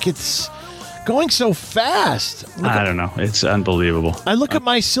 It's like it's going so fast. I don't know. It's unbelievable. I look at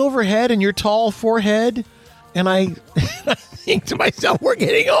my silver head and your tall forehead, and I think to myself, we're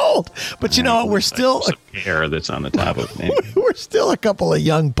getting old. But you know what? We're still some hair that's on the top of it. We're still a couple of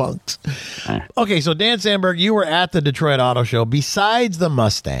young punks. Okay, so Dan Sandberg, you were at the Detroit Auto Show. Besides the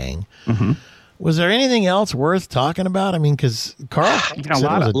Mustang, was there anything else worth talking about? I mean, because Carl,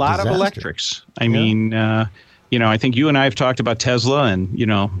 a lot of electrics. I mean, I think you and I have talked about Tesla, and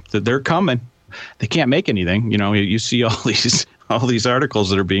that they're coming. They can't make anything. You see all these articles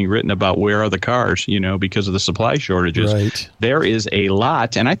that are being written about where are the cars, because of the supply shortages. Right. There is a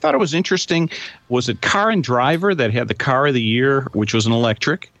lot. And I thought it was interesting. Was it Car and Driver that had the car of the year, which was an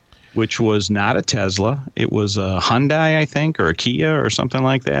electric, which was not a Tesla. It was a Hyundai, I think, or a Kia or something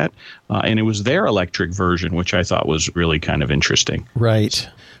like that. And it was their electric version, which I thought was really kind of interesting. Right.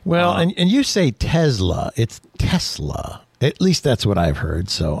 Well, and you say Tesla. It's Tesla. At least that's what I've heard.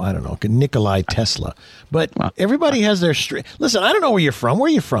 So I don't know, Nikolai Tesla. But everybody has their listen. I don't know where you're from. Where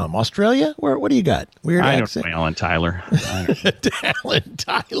are you from? Australia? What do you got? Weird accent. I don't know, Alan Tyler. Alan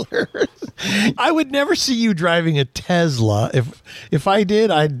Tyler. I would never see you driving a Tesla. If I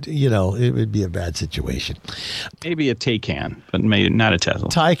did, it would be a bad situation. Maybe a Taycan, but maybe not a Tesla.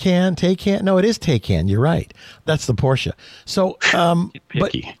 Taycan. No, it is Taycan. You're right. That's the Porsche. So,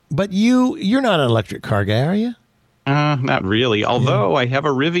 but you're not an electric car guy, are you? Not really. Although I have a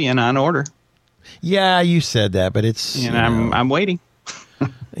Rivian on order. Yeah, you said that, but it's I'm waiting.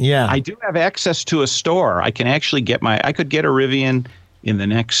 Yeah, I do have access to a store. I can actually I could get a Rivian in the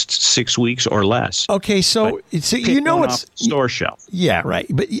next 6 weeks or less. Okay, so it's off the store shelf. Yeah, right.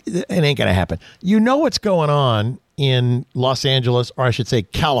 But it ain't gonna happen. You know what's going on in Los Angeles, or I should say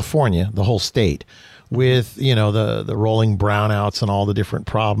California, the whole state, with the rolling brownouts and all the different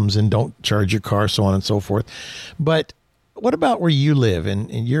problems, and don't charge your car, so on and so forth. But what about where you live?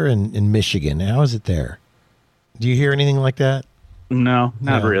 And you're in Michigan. How is it there? Do you hear anything like that? No,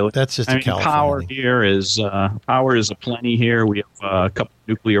 not really. That's just a California power thing. Here is power is aplenty here. We have a couple of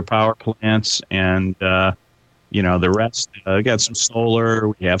nuclear power plants, and the rest. We got some solar.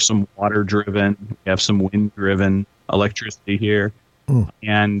 We have some water driven. We have some wind driven electricity here.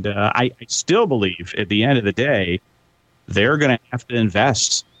 And I still believe at the end of the day, they're going to have to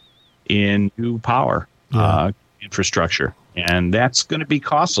invest in new power infrastructure, and that's going to be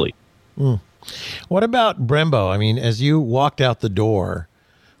costly. What about Brembo? I mean, as you walked out the door,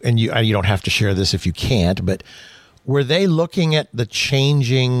 and you don't have to share this if you can't, but were they looking at the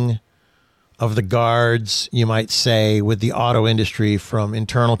changing of the guards, you might say, with the auto industry from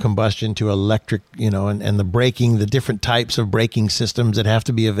internal combustion to electric, and the braking, the different types of braking systems that have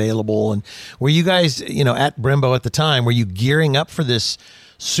to be available. And were you guys, at Brembo at the time, were you gearing up for this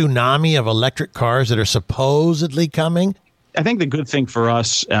tsunami of electric cars that are supposedly coming? I think the good thing for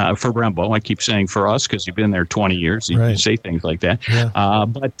us, for Brembo, I keep saying for us because you've been there 20 years, you can say things like that. Yeah.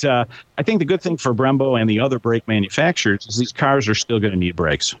 But I think the good thing for Brembo and the other brake manufacturers is these cars are still going to need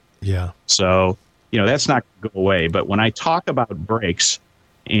brakes. Yeah. So, that's not going to go away. But when I talk about brakes,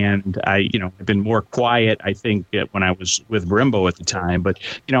 and I've been more quiet, I think, when I was with Brembo at the time. But,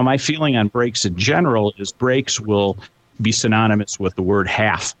 my feeling on brakes in general is brakes will be synonymous with the word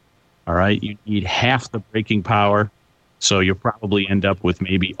half. All right. You need half the braking power. So you'll probably end up with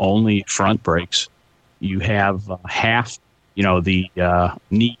maybe only front brakes. You have half, the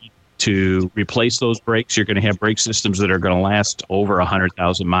need to replace those brakes. You're going to have brake systems that are going to last over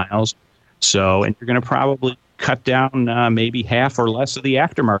 100,000 miles. So, and you're going to probably cut down maybe half or less of the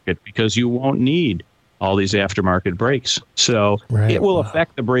aftermarket because you won't need all these aftermarket brakes. So it will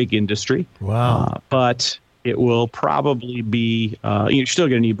affect the brake industry. Wow. But it will probably be, you're still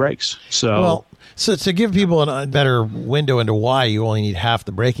going to need brakes. So to give people a better window into why you only need half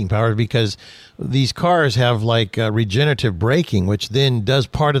the braking power, because these cars have regenerative braking, which then does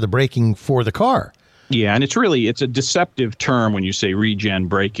part of the braking for the car. Yeah, and it's a deceptive term when you say regen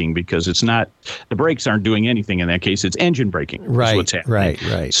braking, because it's not, the brakes aren't doing anything in that case. It's engine braking. Right, what's happening.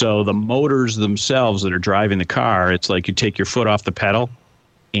 Right. So the motors themselves that are driving the car, it's like you take your foot off the pedal,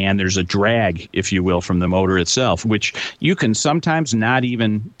 and there's a drag, if you will, from the motor itself, which you can sometimes not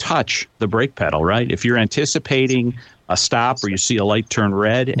even touch the brake pedal, right? If you're anticipating a stop or you see a light turn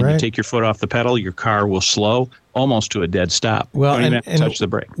red and you take your foot off the pedal, your car will slow almost to a dead stop. Well, you don't even have to touch the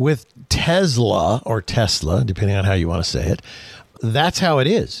brake. With Tesla, depending on how you want to say it, that's how it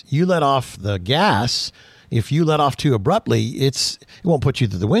is. You let off the gas. If you let off too abruptly, it won't put you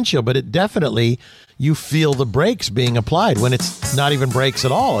through the windshield, but it definitely, you feel the brakes being applied when it's not even brakes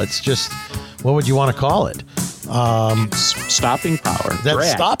at all. It's just, what would you want to call it? Stopping power. That's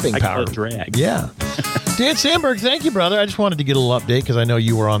drag. stopping power. I call it drag. Yeah. Dan Sandberg, thank you, brother. I just wanted to get a little update because I know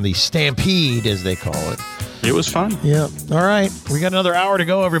you were on the Stampede, as they call it. It was fun. Yeah. All right. We got another hour to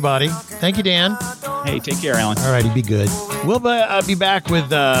go, everybody. Thank you, Dan. Hey, take care, Alan. All righty. Be good. We'll be back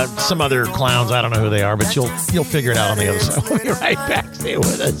with some other clowns. I don't know who they are, but you'll figure it out on the other side. We'll be right back. Stay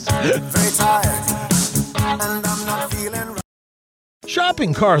with us. Very tired, and I'm not feeling right.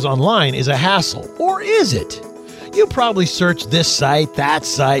 Shopping cars online is a hassle, or is it? You probably search this site, that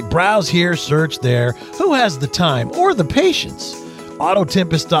site, browse here, search there. Who has the time or the patience?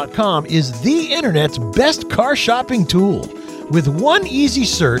 Autotempest.com is the internet's best car shopping tool. With one easy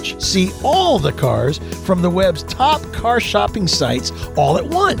search, see all the cars from the web's top car shopping sites all at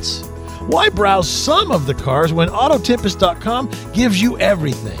once. Why browse some of the cars when Autotempest.com gives you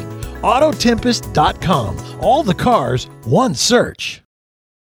everything? Autotempest.com. All the cars, one search.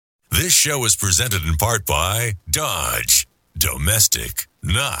 This show is presented in part by Dodge. Domestic,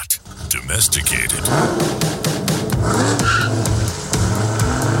 not domesticated.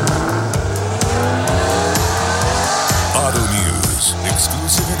 Auto news,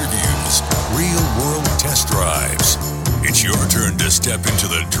 exclusive interviews, real-world test drives. It's your turn to step into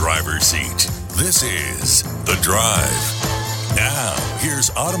the driver's seat. This is The Drive. Now, here's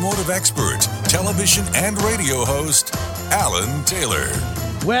automotive expert, television and radio host, Alan Taylor.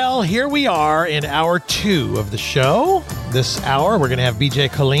 Well, here we are in hour 2 of the show. This hour, we're going to have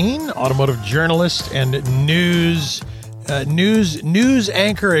BJ Colleen, automotive journalist and news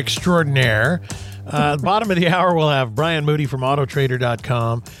anchor extraordinaire. Bottom of the hour, we'll have Brian Moody from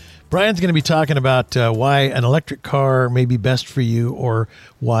Autotrader.com. Brian's going to be talking about why an electric car may be best for you or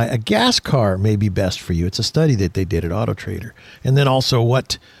why a gas car may be best for you. It's a study that they did at Autotrader. And then also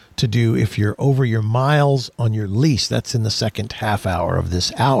what to do if you're over your miles on your lease. That's in the second half hour of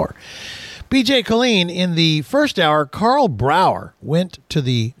this hour. BJ Colleen, in the first hour, Carl Brower went to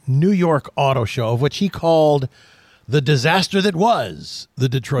the New York Auto Show, of which he called the disaster that was the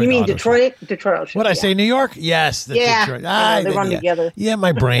Detroit Auto Show. You mean Detroit? Detroit Auto Show. What did I say, New York? Yes, that's Detroit. They run together. Yeah,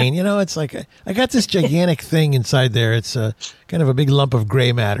 my brain. It's like I got this gigantic thing inside there. It's kind of a big lump of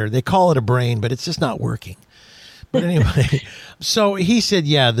gray matter. They call it a brain, but it's just not working. But anyway, so he said,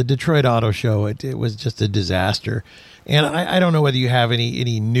 yeah, the Detroit Auto Show, it was just a disaster. And I don't know whether you have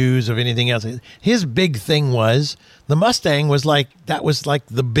any news of anything else. His big thing was the Mustang was like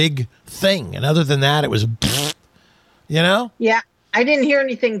the big thing. And other than that, it was, Yeah, I didn't hear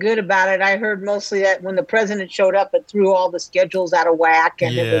anything good about it. I heard mostly that when the president showed up, it threw all the schedules out of whack.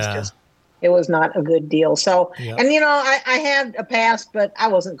 And it was just, it was not a good deal. So, Yep. and I had a past, but I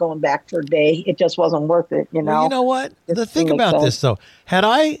wasn't going back for a day. It just wasn't worth it. Well, you know what? The thing makes about sense. this, though, had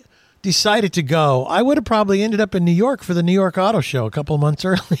I decided to go, I would have probably ended up in New York for the New York Auto Show a couple of months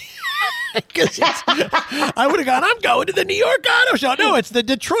early. Because I would have gone, I'm going to the New York Auto Show. No, it's the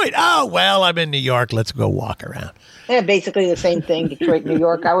Detroit. Oh, well, I'm in New York. Let's go walk around. Yeah, basically the same thing, Detroit, New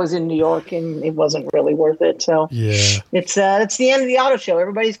York. I was in New York, and it wasn't really worth it. So Yeah. it's the end of the auto show.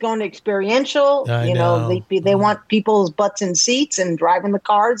 Everybody's going to experiential. I know. They want people's butts in seats and driving the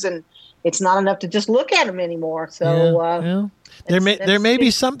cars, and it's not enough to just look at them anymore. So Yeah. There may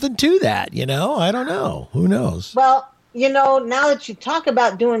be something to that, I don't know. Who knows? Well, now that you talk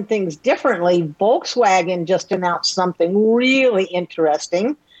about doing things differently, Volkswagen just announced something really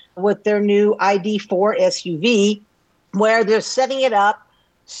interesting with their new ID4 SUV, where they're setting it up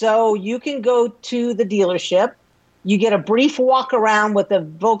so you can go to the dealership. You get a brief walk around with the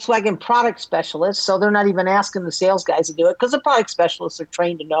Volkswagen product specialist, so they're not even asking the sales guys to do it because the product specialists are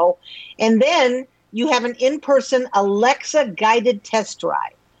trained to know. And then you have an in-person Alexa guided test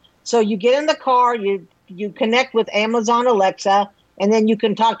drive. So you get in the car, you connect with Amazon Alexa, and then you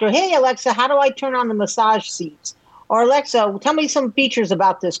can talk to her, hey, Alexa, how do I turn on the massage seats? Or Alexa, tell me some features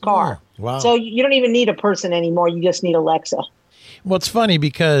about this car. Oh, wow. So you don't even need a person anymore. You just need Alexa. Well, it's funny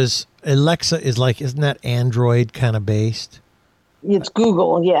because Alexa is isn't that Android kind of based? It's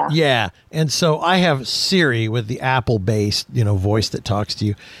Google, yeah. Yeah. And so I have Siri with the Apple based, voice that talks to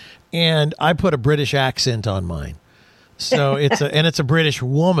you. And I put a British accent on mine. So it's a British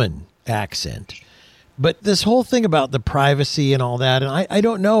woman accent. But this whole thing about the privacy and all that, and I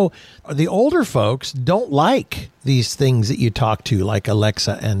don't know, the older folks don't like these things that you talk to, like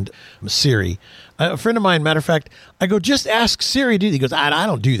Alexa and Siri. A friend of mine, matter of fact, I go, just ask Siri. He goes, I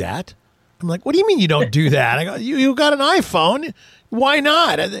don't do that. I'm like, what do you mean you don't do that? I go, you got an iPhone. Why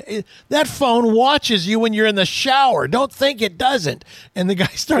not? That phone watches you when you're in the shower. Don't think it doesn't. And the guy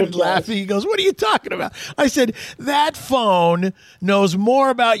started laughing. He goes, what are you talking about? I said, that phone knows more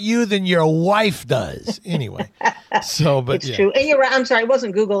about you than your wife does. Anyway, it's true. And you're right. I'm sorry. It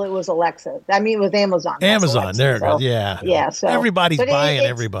wasn't Google. It was Alexa. I mean, it was Amazon. Amazon. Alexa, there it goes. Yeah. Yeah. So everybody's buying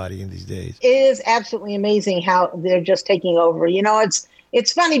everybody in these days. It is absolutely amazing how they're just taking over.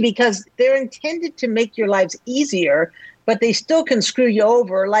 It's funny because they're intended to make your lives easier, but they still can screw you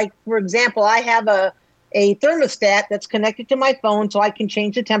over. Like, for example, I have a thermostat that's connected to my phone, so I can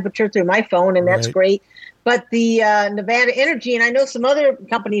change the temperature through my phone, and that's great. But the Nevada Energy, and I know some other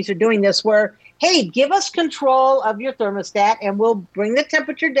companies are doing this, where, hey, give us control of your thermostat, and we'll bring the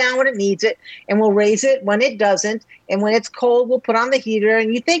temperature down when it needs it, and we'll raise it when it doesn't. And when it's cold, we'll put on the heater.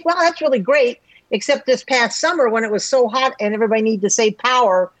 And you think, well, that's really great. Except this past summer when it was so hot and everybody needed to save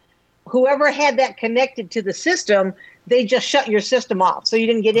power, whoever had that connected to the system, they just shut your system off. So you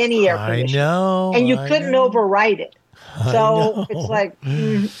didn't get any air conditioning. I know. And you couldn't override it. So it's like,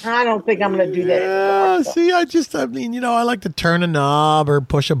 I don't think I'm going to do that anymore. So. See, I like to turn a knob or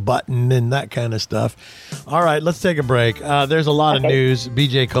push a button and that kind of stuff. All right, let's take a break. There's a lot of news.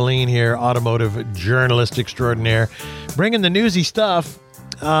 BJ Colleen here, automotive journalist extraordinaire, bringing the newsy stuff.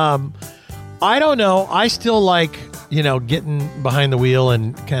 I don't know. I still like, getting behind the wheel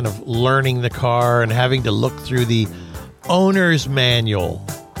and kind of learning the car and having to look through the owner's manual.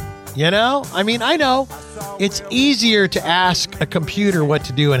 I mean, I know it's easier to ask a computer what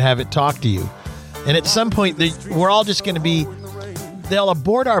to do and have it talk to you. And at some point, we're all just going to they'll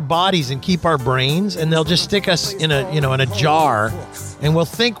abort our bodies and keep our brains, and they'll just stick us in a jar, and we'll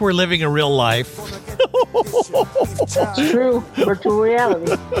think we're living a real life. It's true. Virtual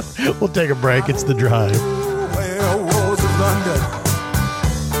reality. We'll take a break. It's The Drive.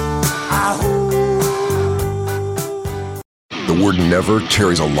 The word never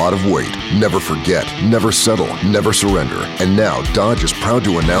carries a lot of weight. Never forget, never settle, never surrender. And now Dodge is proud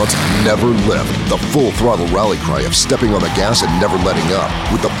to announce Never Lift, the full throttle rally cry of stepping on the gas and never letting up.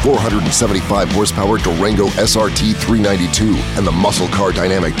 With the 475 horsepower Durango SRT 392 and the muscle car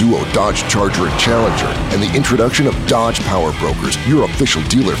dynamic duo Dodge Charger and Challenger, and the introduction of Dodge Power Brokers, your official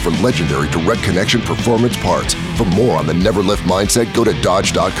dealer for legendary direct connection performance parts. For more on the Never Lift mindset, go to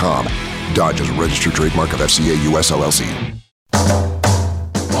Dodge.com. Dodge is a registered trademark of FCA US LLC.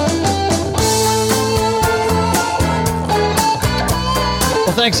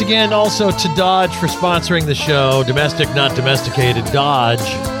 Well, thanks again also to Dodge for sponsoring the show. Domestic, not domesticated, Dodge.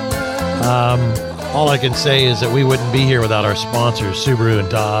 All I can say is that we wouldn't be here without our sponsors, Subaru and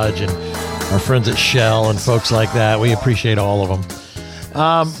Dodge, and our friends at Shell and folks like that. We appreciate all of them.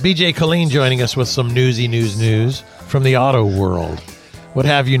 BJ Colleen joining us with some newsy news from the auto world. What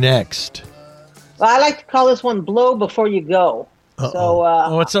have you next? Well, I like to call this one blow before you go.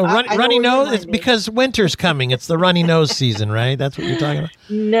 So, it's a I know runny where your nose. mind It's is. because winter's coming. It's the runny nose season, right? That's what you're talking about.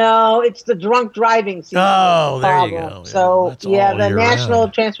 No, it's the drunk driving season. Oh, is the there you problem. go. Yeah, So, that's yeah, all the year National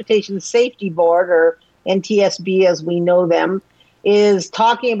round. Transportation Safety Board, or NTSB as we know them, is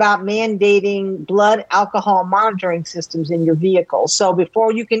talking about mandating blood alcohol monitoring systems in your vehicle. So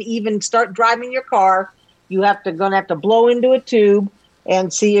before you can even start driving your car, you gonna have to blow into a tube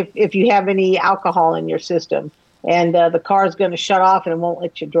and see if you have any alcohol in your system. And the car is going to shut off and it won't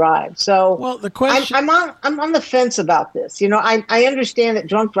let you drive. So, Well, the question. I'm on the fence about this. You know, I understand that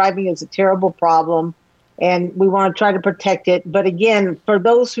drunk driving is a terrible problem, and we want to try to protect it. But again, for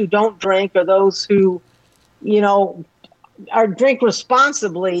those who don't drink or those who, drink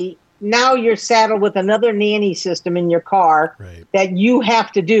responsibly, now you're saddled with another nanny system in your car Right. that you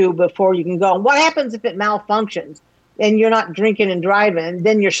have to do before you can go. And what happens if it malfunctions and you're not drinking and driving?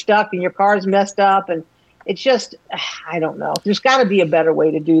 Then you're stuck and your car's messed up, and it's just, I don't know. There's got to be a better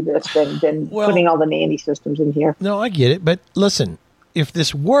way to do this than putting all the nanny systems in here. No, I get it. But listen, if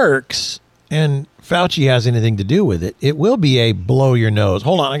this works and Fauci has anything to do with it, it will be a blow your nose.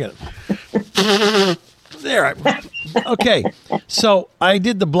 Hold on, I got it. There. Okay. So I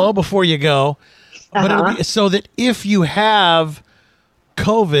did the blow before you go. But it'll be so that if you have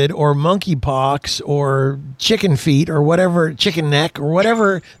COVID or monkeypox or chicken feet or whatever, chicken neck or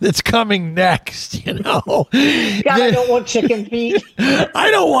whatever that's coming next, God, I don't want chicken feet. I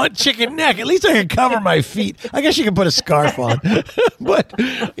don't want chicken neck. At least I can cover my feet. I guess you can put a scarf on. But,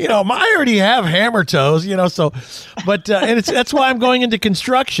 I already have hammer toes, but that's why I'm going into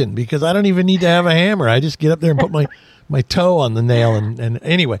construction, because I don't even need to have a hammer. I just get up there and put my toe on the nail. And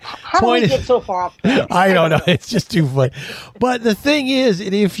anyway, How do we get so far off track? I don't know. It's just too funny. But the thing is,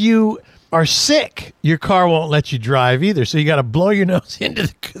 if you are sick, your car won't let you drive either. So you got to blow your nose into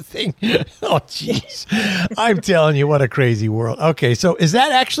the thing. Oh, jeez. I'm telling you, what a crazy world. Okay, so is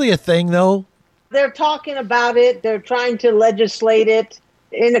that actually a thing, though? They're talking about it. They're trying to legislate it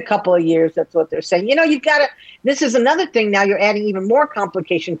in a couple of years. That's what they're saying. You've got to, this is another thing now. You're adding even more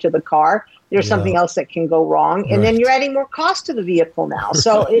complication to the car. There's something else that can go wrong. And then you're adding more cost to the vehicle now.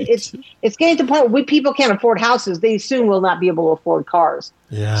 So it's getting to the point where people can't afford houses. They soon will not be able to afford cars.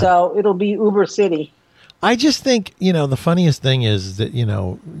 Yeah. So it'll be Uber City. I just think, the funniest thing is that,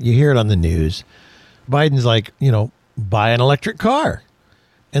 you hear it on the news. Biden's like, buy an electric car.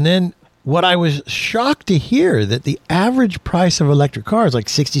 And then what I was shocked to hear, that the average price of electric car is like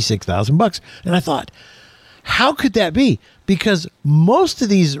 $66,000. And I thought, how could that be? Because most of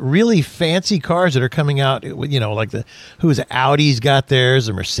these really fancy cars that are coming out, like Audi's got theirs,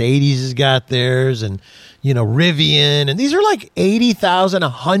 the Mercedes has got theirs, and, Rivian, and these are like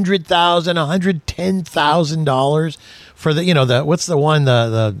 $80,000, $100,000, $110,000 for the, what's the one,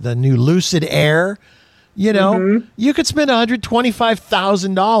 the new Lucid Air. You could spend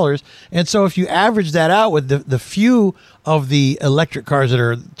 $125,000. And so if you average that out with the few of the electric cars that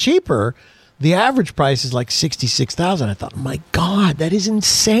are cheaper, the average price is like $66,000. I thought, my God, that is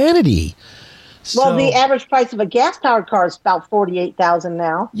insanity. Well, the average price of a gas-powered car is about $48,000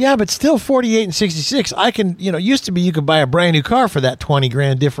 now. Yeah, but still 48 and 66. I can, used to be you could buy a brand new car for that 20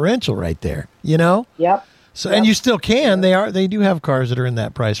 grand differential right there, Yep. So, and you still can. They do have cars that are in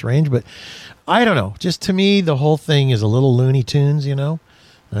that price range, but I don't know. Just to me, the whole thing is a little Looney Tunes, I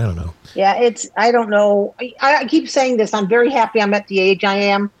don't know. Yeah, I don't know. I keep saying this. I'm very happy I'm at the age I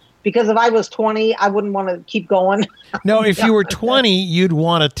am, because if I was 20, I wouldn't want to keep going. No, if you were 20, you'd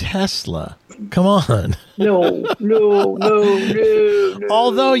want a Tesla. Come on. No.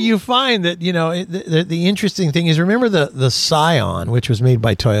 Although you find that, the interesting thing is, remember the Scion, which was made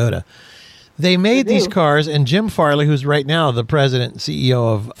by Toyota. They made these cars, and Jim Farley, who's right now the president and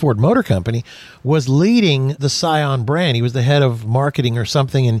CEO of Ford Motor Company, was leading the Scion brand. He was the head of marketing or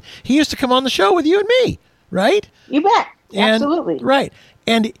something, and he used to come on the show with you and me, right? You bet. Absolutely. Right.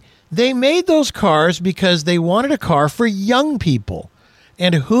 And they made those cars because they wanted a car for young people.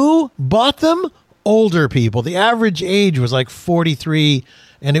 And who bought them? Older people. The average age was like 43,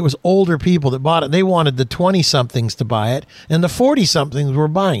 and it was older people that bought it. They wanted the 20-somethings to buy it, and the 40-somethings were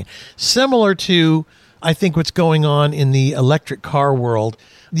buying it. Similar to, I think, what's going on in the electric car world.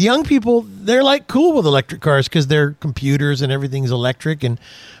 The young people, they're like cool with electric cars because their computers and everything's electric.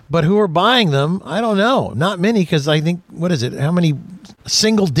 But who are buying them? I don't know. Not many, because I think, what is it? How many?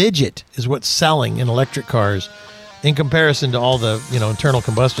 Single digit is what's selling in electric cars in comparison to all the, internal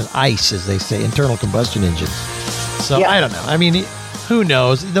combustion, ICE, as they say, internal combustion engines. So yeah. I don't know. I mean, who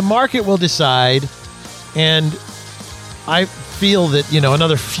knows? The market will decide. And I feel that,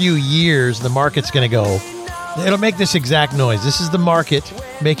 another few years, the market's going to go, it'll make this exact noise. This is the market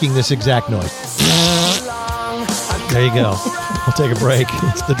making this exact noise. There you go. We'll take a break.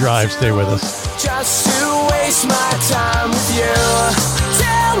 It's The Drive. Stay with us. Just to waste my time with you.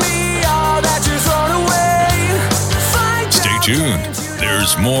 Tell me all that you're thrown away. Find Stay out tuned. that you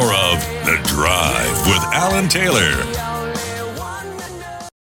There's more of The Drive with Alan Taylor.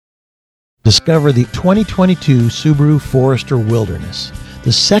 Discover the 2022 Subaru Forester Wilderness,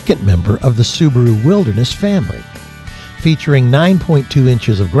 the second member of the Subaru Wilderness family. Featuring 9.2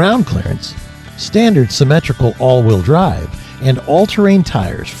 inches of ground clearance, standard symmetrical all-wheel drive, and all-terrain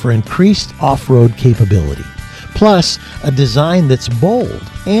tires for increased off-road capability. Plus, a design that's bold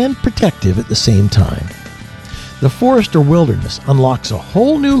and protective at the same time. The Forester Wilderness unlocks a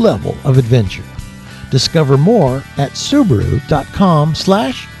whole new level of adventure. Discover more at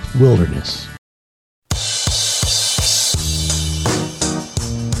Subaru.com/wilderness.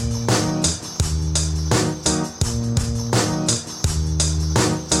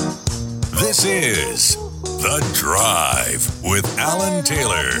 This is The Drive with Alan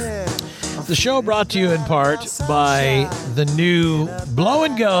Taylor. The show brought to you in part by the new Blow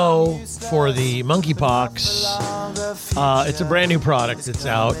and Go for the monkeypox. It's a brand new product that's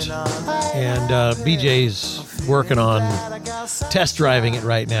out, and BJ's working on test driving it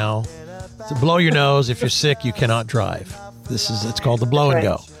right now. To blow your nose. If you're sick, you cannot drive. It's called the Blow and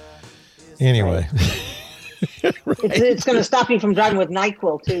Go. Anyway. Right. It's going to stop you from driving with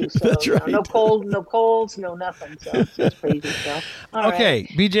NyQuil too. So That's right. No colds, no nothing. So it's crazy. So okay,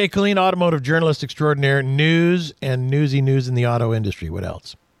 right. BJ Colleen, automotive journalist extraordinaire, news and newsy news in the auto industry. What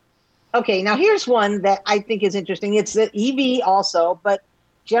else? Okay, now here's one that I think is interesting. It's the EV also, but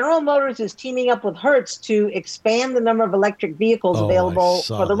General Motors is teaming up with Hertz to expand the number of electric vehicles available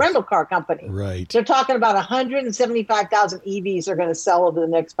for the rental car company. Right. They're talking about 175,000 EVs are going to sell over the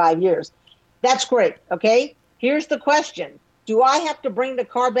next 5 years. That's great, okay? Here's the question. Do I have to bring the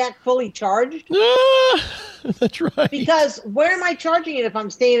car back fully charged? That's right. Because where am I charging it if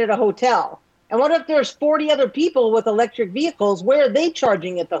I'm staying at a hotel? And what if there's 40 other people with electric vehicles? Where are they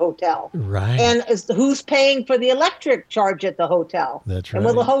charging at the hotel? Right. And who's paying for the electric charge at the hotel? That's right. And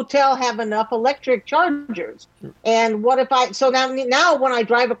will the hotel have enough electric chargers? And what if so now when I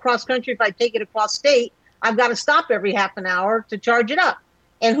drive across country, if I take it across state, I've got to stop every half an hour to charge it up.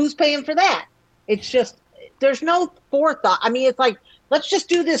 And who's paying for that? It's just, there's no forethought. I mean, it's like, let's just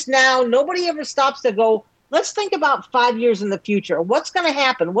do this now. Nobody ever stops to go, let's think about 5 years in the future. What's going to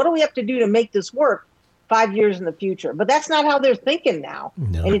happen? What do we have to do to make this work 5 years in the future? But that's not how they're thinking now.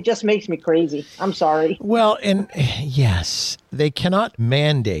 No. And it just makes me crazy. I'm sorry. Well, and yes, they cannot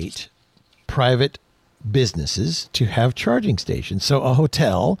mandate private businesses to have charging stations. So a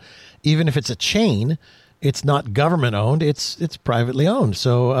hotel, even if it's a chain, it's not government owned. It's privately owned.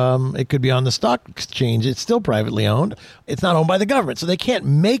 So it could be on the stock exchange. It's still privately owned. It's not owned by the government. So they can't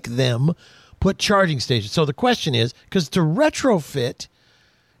make them put charging stations. So the question is, because to retrofit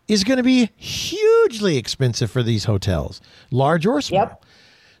is going to be hugely expensive for these hotels, large or small. Yep.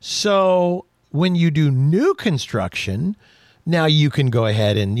 So when you do new construction, now you can go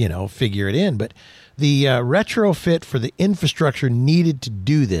ahead and, figure it in. But the retrofit for the infrastructure needed to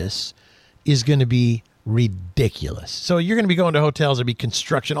do this is going to be ridiculous. So you're going to be going to hotels, there'll be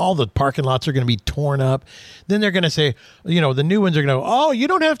construction, all the parking lots are going to be torn up. Then they're going to say, the new ones are going to go, oh, you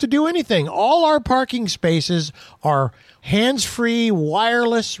don't have to do anything. All our parking spaces are hands-free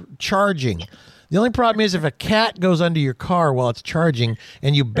wireless charging. The only problem is if a cat goes under your car while it's charging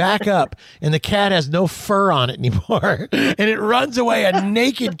and you back up and the cat has no fur on it anymore and it runs away, a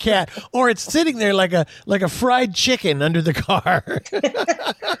naked cat, or it's sitting there like a fried chicken under the car.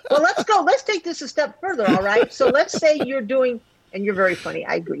 Well, let's go. Let's take this a step further, all right? So let's say you're doing, and you're very funny,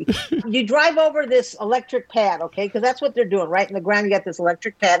 I agree. You drive over this electric pad, okay? Because that's what they're doing, right? In the ground, you got this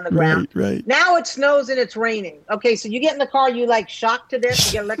electric pad in the ground. Right. Now it snows and it's raining. Okay, so you get in the car, you shocked to death,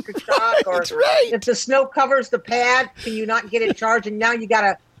 you get electric shock. Or that's right. If the snow covers the pad, can you not get it charged? And now you got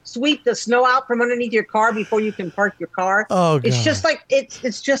to sweep the snow out from underneath your car before you can park your car. Oh, God. It's just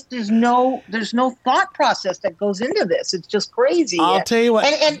it's just there's no thought process that goes into this. It's just crazy. I'll tell you what.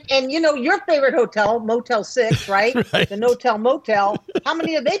 And your favorite hotel, Motel 6, right? Right. The No-Tell Motel. How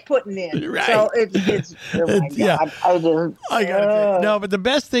many are they putting in? Right. So it's oh my God. Yeah. I gotta no, but the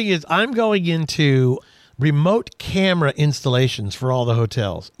best thing is I'm going into remote camera installations for all the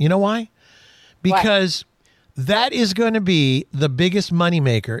hotels. You know why? Because that is going to be the biggest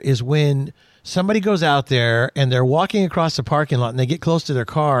moneymaker is when somebody goes out there and they're walking across the parking lot and they get close to their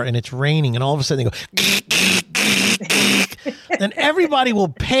car and it's raining and all of a sudden they go, then everybody will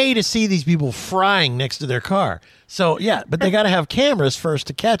pay to see these people frying next to their car. So, yeah, but they got to have cameras first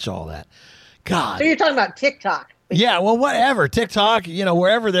to catch all that. God. So you're talking about TikTok. Yeah, well, whatever. TikTok,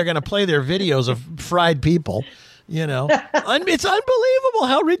 wherever they're going to play their videos of fried people. You know, it's unbelievable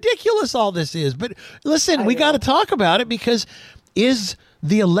how ridiculous all this is. But listen, we got to talk about it because is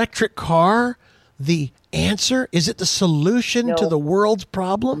the electric car the answer? Is it the solution to the world's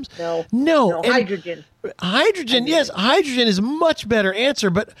problems? No. Hydrogen. Hydrogen, yes. Hydrogen is a much better answer,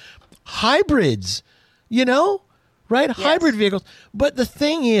 but hybrids, right? Yes. Hybrid vehicles. But the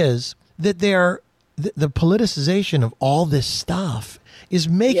thing is that the politicization of all this stuff is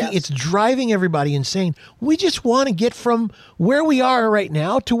it's driving everybody insane. We just want to get from where we are right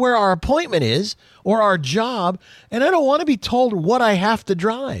now to where our appointment is or our job. And I don't want to be told what I have to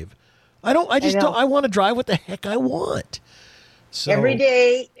drive. I want to drive what the heck I want. So every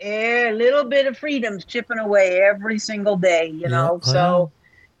day, a little bit of freedom's chipping away every single day, So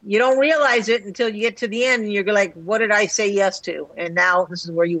you don't realize it until you get to the end and you're like, what did I say yes to? And now this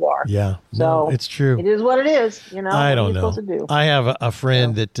is where you are. Yeah. So it's true. It is what it is. I don't know. I have a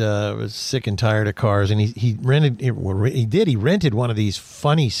friend that was sick and tired of cars, and he rented one of these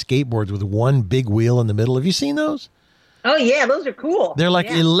funny skateboards with one big wheel in the middle. Have you seen those? Oh, yeah, those are cool. They're like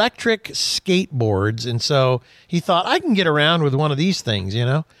electric skateboards, and so he thought, I can get around with one of these things,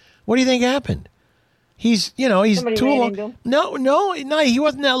 What do you think happened? He's too long. No, he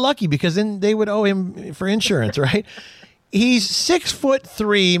wasn't that lucky because then they would owe him for insurance, right? He's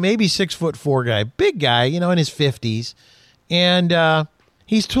 6'3", maybe 6'4" guy, big guy, in his 50s, and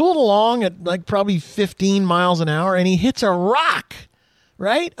he's tooling along at like probably 15 miles an hour, and he hits a rock,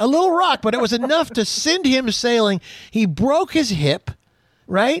 right? A little rock, but it was enough to send him sailing. He broke his hip,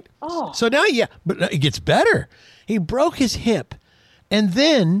 right? Oh. So now, but it gets better. He broke his hip, and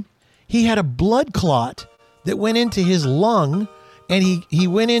then he had a blood clot that went into his lung, and he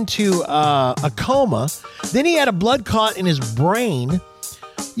went into a coma. Then he had a blood clot in his brain.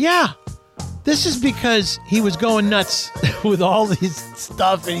 Yeah, this is because he was going nuts with all this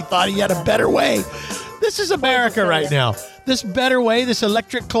stuff, and he thought he had a better way. This is America right now. This better way, this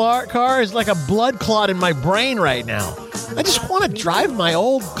electric car is like a blood clot in my brain right now. I just want to drive my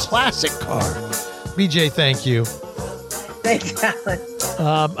old classic car. BJ, thank you. Thanks, Alan.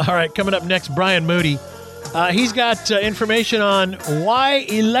 All right, coming up next, Brian Moody. He's got information on why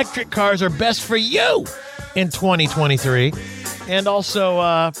electric cars are best for you in 2023, and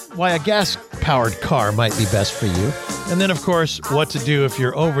also why a gas-powered car might be best for you. And then, of course, what to do if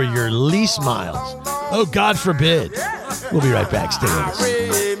you're over your lease miles. Oh, God forbid. We'll be right back. Stay with us. I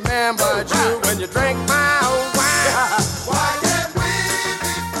remembered you when you drank my old wine. Why can't we be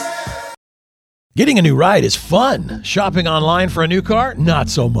friends? Getting a new ride is fun. Shopping online for a new car? Not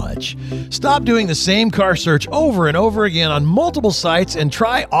so much. Stop doing the same car search over and over again on multiple sites and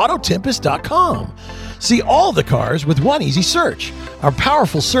try Autotempest.com. See all the cars with one easy search. Our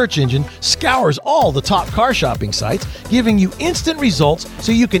powerful search engine scours all the top car shopping sites, giving you instant results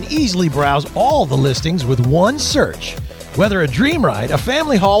so you can easily browse all the listings with one search. Whether a dream ride, a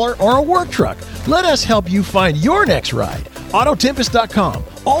family hauler, or a work truck, let us help you find your next ride. Autotempest.com.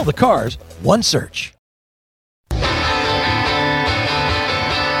 All the cars, one search.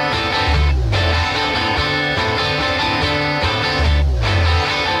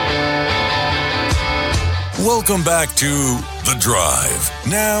 Welcome back to The Drive.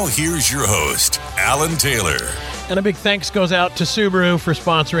 Now, here's your host, Alan Taylor. And a big thanks goes out to Subaru for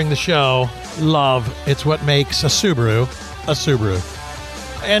sponsoring the show. Love, it's what makes a Subaru a Subaru.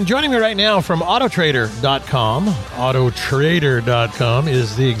 And joining me right now from Autotrader.com, Autotrader.com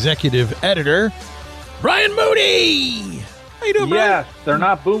is the executive editor, Brian Moody. How you doing, Brian? Yes, they're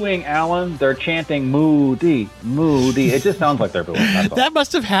not booing, Alan. They're chanting Moody, Moody. It just sounds like they're booing. That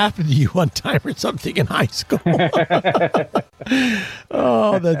must have happened to you one time or something in high school.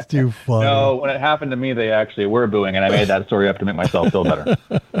 Oh, that's too funny. No, when it happened to me, they actually were booing, and I made that story up to make myself feel better.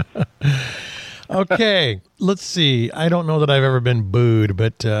 Okay, let's see. I don't know that I've ever been booed,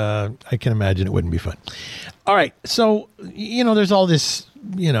 but I can imagine it wouldn't be fun. All right, so, there's all this,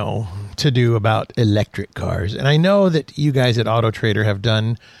 to do about electric cars. And I know that you guys at AutoTrader have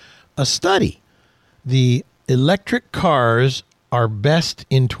done a study. The electric cars are best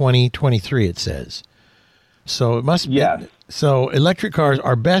in 2023, it says. So it must be. So electric cars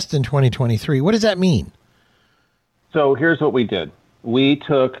are best in 2023. What does that mean? So here's what we did. We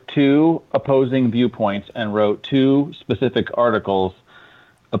took two opposing viewpoints and wrote two specific articles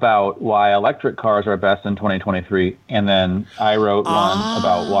about why electric cars are best in 2023, and then I wrote one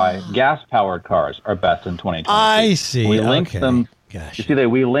about why gas-powered cars are best in 2023. I see. We linked them Gosh. You see,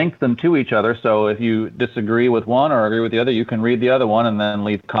 we link them to each other. So if you disagree with one or agree with the other, you can read the other one and then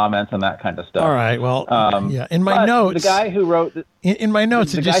leave comments and that kind of stuff. All right. Well, yeah. In my notes, the guy who wrote in my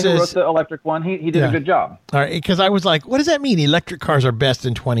notes, the it guy just who says wrote the electric one. He did a good job. All right, because I was like, what does that mean? Electric cars are best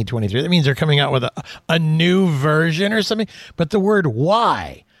in 2023. That means they're coming out with a new version or something. But the word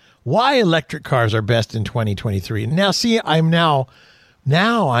why electric cars are best in 2023. Now, see, I'm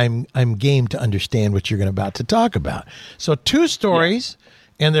game to understand what you're about to talk about. So 2 stories,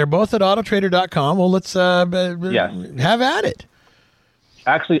 and they're both at autotrader.com. Well, let's have at it.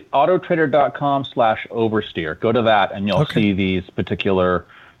 Actually, autotrader.com/oversteer. Go to that, and you'll see these particular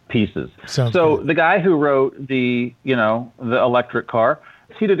pieces. Sounds good. The guy who wrote the electric car,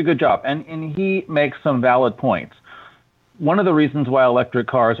 he did a good job, and he makes some valid points. One of the reasons why electric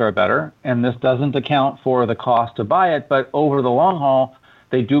cars are better, and this doesn't account for the cost to buy it, but over the long haul,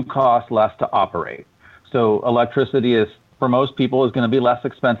 they do cost less to operate. So electricity is, for most people, is going to be less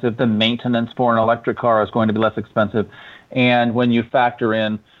expensive. The maintenance for an electric car is going to be less expensive. And when you factor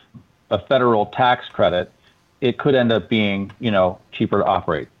in a federal tax credit, it could end up being, cheaper to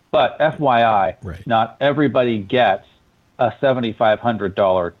operate. But FYI, not everybody gets a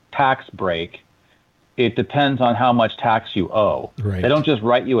 $7,500 tax break. It depends on how much tax you owe. Right. They don't just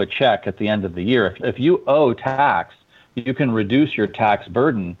write you a check at the end of the year. If you owe tax, you can reduce your tax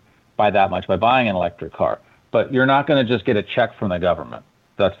burden by that much by buying an electric car. But you're not going to just get a check from the government.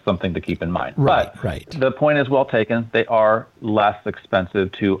 That's something to keep in mind. But the point is well taken. They are less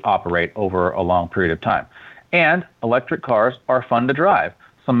expensive to operate over a long period of time. And electric cars are fun to drive.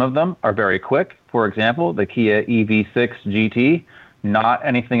 Some of them are very quick. For example, the Kia EV6 GT, not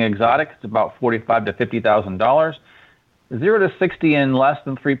anything exotic. It's about $45,000 to $50,000. 0 to 60 in less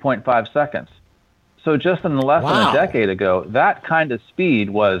than 3.5 seconds. So just in less than a decade ago, that kind of speed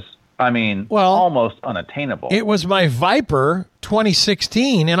was, almost unattainable. It was my Viper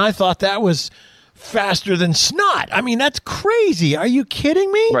 2016, and I thought that was faster than snot. That's crazy. Are you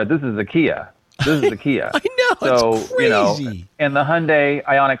kidding me? Right, this is a Kia. I know, it's crazy. And the Hyundai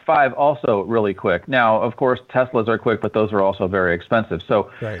Ioniq 5 also really quick. Now, of course, Teslas are quick, but those are also very expensive. So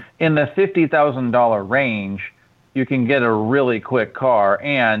in the $50,000 range, you can get a really quick car,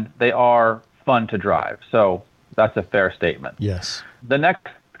 and they are fun to drive. So that's a fair statement. Yes. The next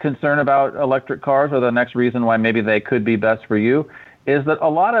concern about electric cars, or the next reason why maybe they could be best for you, is that a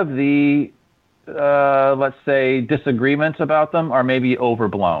lot of the, let's say, disagreements about them are maybe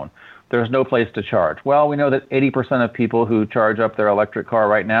overblown. There's no place to charge. Well, we know that 80% of people who charge up their electric car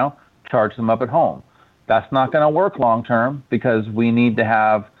right now charge them up at home. That's not going to work long term because we need to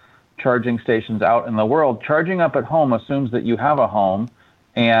have charging stations out in the world. Charging up at home assumes that you have a home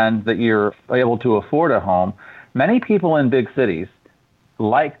and that you're able to afford a home. Many people in big cities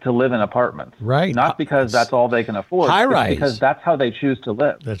like to live in apartments. Right. Not because that's all they can afford. High rise. Because that's how they choose to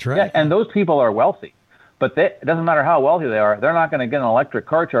live. That's right. Yeah, and those people are wealthy. But it doesn't matter how wealthy they are. They're not going to get an electric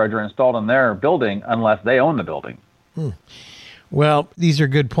car charger installed in their building unless they own the building. Well, these are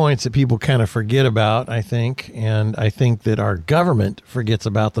good points that people kind of forget about, I think. And I think that our government forgets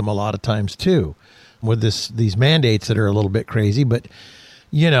about them a lot of times, too, with these mandates that are a little bit crazy. But,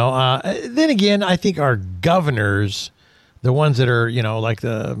 then again, I think our governors, the ones that are, like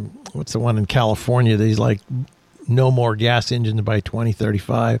what's the one in California? These like no more gas engines by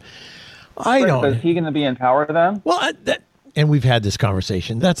 2035. I don't. Is he going to be in power then? Well, and we've had this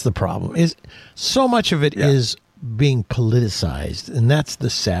conversation. That's the problem. Is so much of it is being politicized, and that's the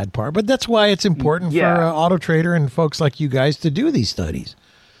sad part. But that's why it's important for Auto Trader and folks like you guys to do these studies.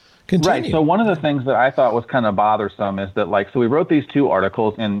 Continue. Right. So one of the things that I thought was kind of bothersome is that, so we wrote these 2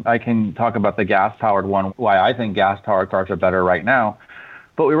 articles, and I can talk about the gas-powered one, why I think gas-powered cars are better right now.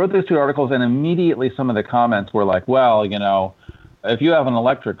 But we wrote these 2 articles, and immediately some of the comments were like, well, if you have an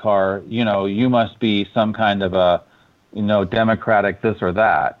electric car, you must be some kind of a, democratic this or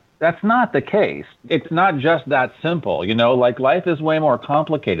that. That's not the case. It's not just that simple. Life is way more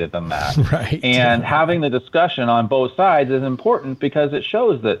complicated than that. Right. And having the discussion on both sides is important because it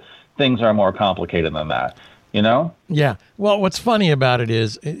shows that things are more complicated than that. Yeah. Well, what's funny about it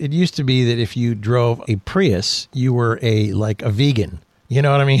is it used to be that if you drove a Prius, you were a vegan. You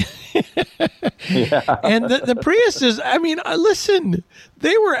know what I mean? Yeah. And the Priuses, listen,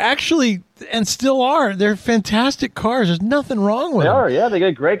 they were actually, and still are, they're fantastic cars. There's nothing wrong with them. They are, yeah. They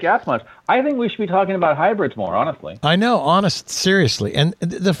get great gas mileage. I think we should be talking about hybrids more, honestly. I know, seriously. And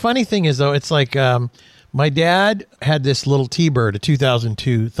the funny thing is, though, it's like my dad had this little T-Bird, a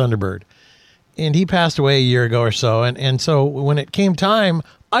 2002 Thunderbird, and he passed away a year ago or so. And so when it came time,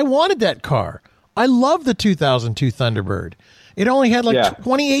 I wanted that car. I love the 2002 Thunderbird. It only had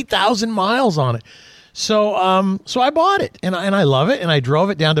 28,000 miles on it. So I bought it, and I love it, and I drove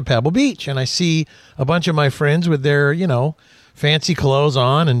it down to Pebble Beach, and I see a bunch of my friends with their, fancy clothes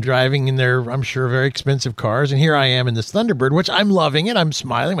on and driving in their, I'm sure, very expensive cars, and here I am in this Thunderbird, which I'm loving it. I'm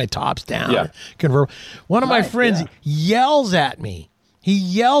smiling, my top's down. Yeah. Convertible. One of my friends yells at me. He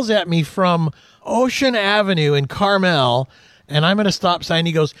yells at me from Ocean Avenue in Carmel, and I'm at a stop sign.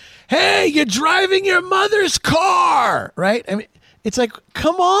 He goes, "Hey, you're driving your mother's car," right? I mean, it's like,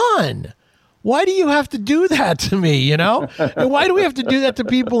 come on. Why do you have to do that to me, And why do we have to do that to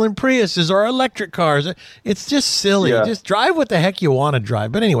people in Priuses or electric cars? It's just silly. Yeah. Just drive what the heck you want to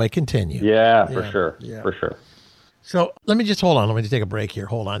drive. But anyway, continue. Yeah, for sure. Yeah. For sure. So let me just hold on. Let me just take a break here.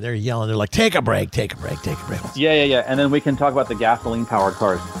 Hold on. They're yelling. They're like, take a break, take a break, take a break. Yeah. And then we can talk about the gasoline-powered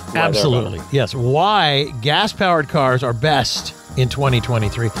cars. Absolutely. Yes. Why gas-powered cars are best in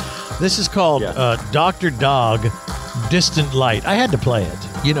 2023. This is called Dr. Dog Distant Light. I had to play it.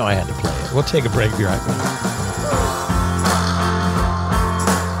 I had to play it. We'll take a break. Be right back.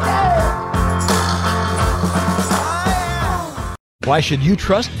 Why should you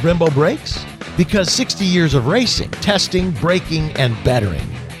trust Brembo brakes? Because 60 years of racing, testing, braking, and bettering.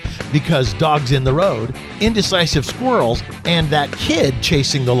 Because dogs in the road, indecisive squirrels, and that kid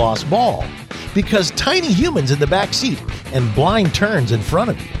chasing the lost ball. Because tiny humans in the back seat and blind turns in front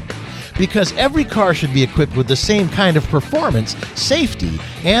of you. Because every car should be equipped with the same kind of performance, safety,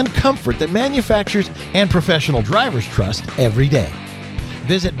 and comfort that manufacturers and professional drivers trust every day.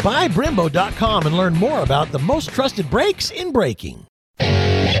 Visit buybrembo.com and learn more about the most trusted brakes in braking. Boom!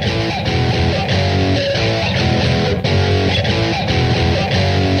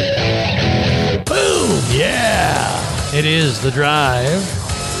 Yeah! It is The Drive.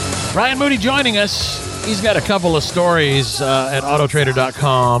 Brian Moody joining us. He's got a couple of stories at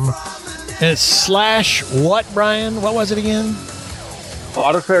autotrader.com. And it's slash what, Brian? What was it again?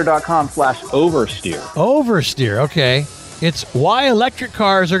 Autotrader.com/oversteer. Oversteer, okay. It's why electric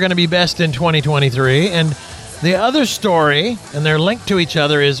cars are going to be best in 2023. And the other story, and they're linked to each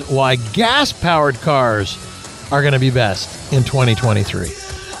other, is why gas-powered cars are going to be best in 2023.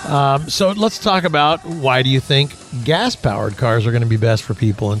 So let's talk about why do you think gas-powered cars are going to be best for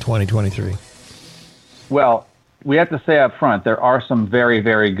people in 2023? Well, we have to say up front, there are some very,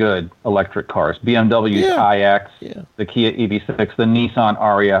 very good electric cars. BMW's iX, the Kia EV6, the Nissan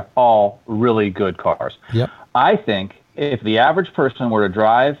Ariya, all really good cars. Yep. I think if the average person were to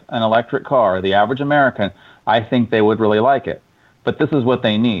drive an electric car, the average American, I think they would really like it. But this is what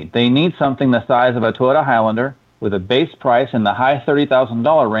they need. They need something the size of a Toyota Highlander with a base price in the high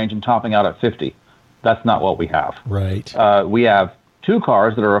 $30,000 range and topping out at $50,000. That's not what we have. Right. We have two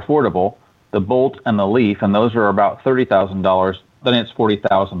cars that are affordable, the Bolt and the Leaf, and those are about $30,000. Then it's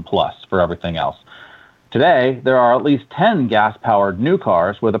 $40,000 plus for everything else. Today, there are at least 10 gas-powered new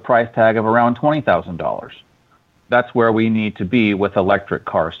cars with a price tag of around $20,000. That's where we need to be with electric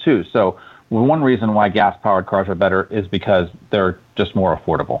cars, too. So one reason why gas-powered cars are better is because they're just more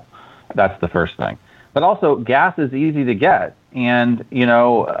affordable. That's the first thing. But also, gas is easy to get, and,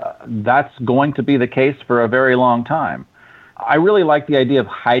 that's going to be the case for a very long time. I really like the idea of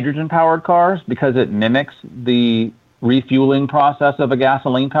hydrogen-powered cars because it mimics the refueling process of a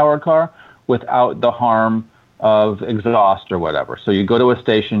gasoline-powered car without the harm of exhaust or whatever. So you go to a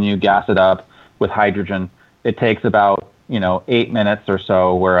station, you gas it up with hydrogen. It takes about, 8 minutes or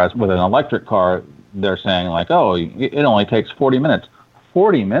so, whereas with an electric car, they're saying like, oh, it only takes 40 minutes.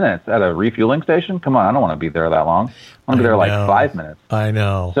 40 minutes at a refueling station? Come on, I don't want to be there that long. I want to be there like 5 minutes. I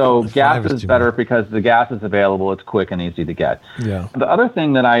know. So gas is better because the gas is available, it's quick and easy to get. Yeah. The other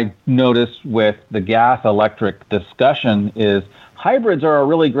thing that I noticed with the gas-electric discussion is hybrids are a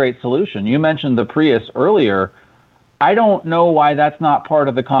really great solution. You mentioned the Prius earlier. I don't know why that's not part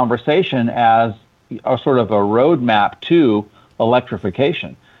of the conversation as a sort of a roadmap to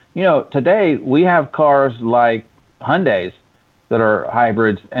electrification. Today we have cars like Hyundais that are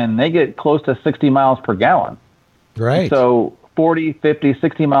hybrids, and they get close to 60 miles per gallon. Right. So 40, 50,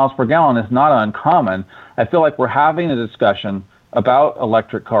 60 miles per gallon is not uncommon. I feel like we're having a discussion about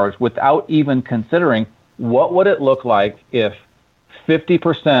electric cars without even considering what would it look like if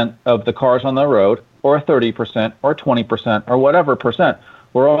 50% of the cars on the road, or 30%, or 20%, or whatever percent,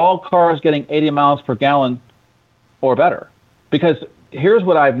 were all cars getting 80 miles per gallon or better. Because here's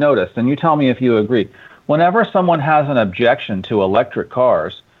what I've noticed, and you tell me if you agree. Whenever someone has an objection to electric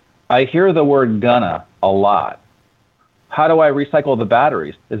cars, I hear the word gonna a lot. How do I recycle the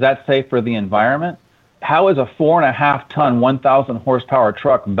batteries? Is that safe for the environment? How is a 4.5-ton, 1,000 horsepower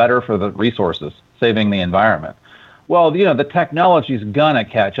truck better for the resources, saving the environment? Well, the technology's gonna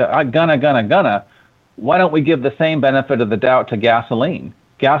catch up. Gonna. Why don't we give the same benefit of the doubt to gasoline?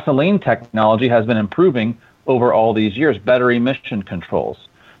 Gasoline technology has been improving over all these years. Better emission controls,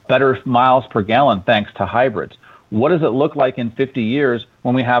 better miles per gallon thanks to hybrids. What does it look like in 50 years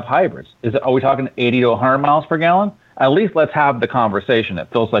when we have hybrids? Are we talking 80 to 100 miles per gallon? At least let's have the conversation. It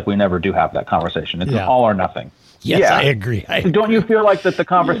feels like we never do have that conversation. It's an all or nothing. Yes, I agree. Don't you feel like that the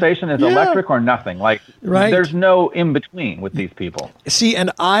conversation is electric or nothing? Like, there's no in between with these people. See,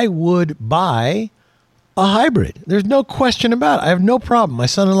 and I would buy a hybrid. There's no question about it. I have no problem. My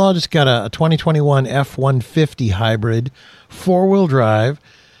son-in-law just got a 2021 F-150 hybrid, 4-wheel drive,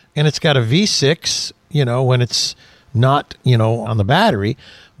 and it's got a V6, when it's not, on the battery.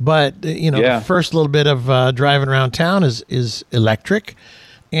 But, the first little bit of driving around town is electric.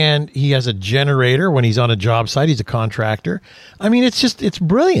 And he has a generator when he's on a job site. He's a contractor. I mean, it's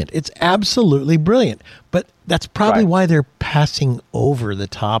brilliant. It's absolutely brilliant. But that's probably why they're passing over the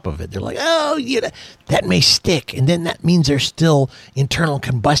top of it. They're like, that may stick. And then that means there's still internal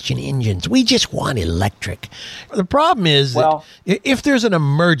combustion engines. We just want electric. The problem is that if there's an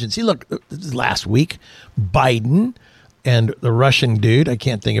emergency, look, last week, Biden and the Russian dude, I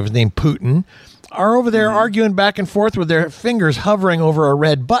can't think of his name, Putin, are over there arguing back and forth with their fingers hovering over a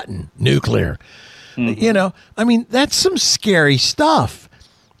red button, nuclear. I mean, that's some scary stuff.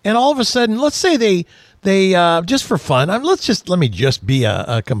 And all of a sudden, let's say they just for fun, let me just be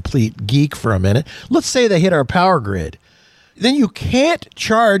a complete geek for a minute. Let's say they hit our power grid. Then you can't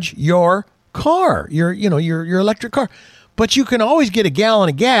charge your car, your electric car, but you can always get a gallon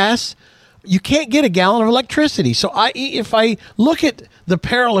of gas. You can't get a gallon of electricity. So if I look at the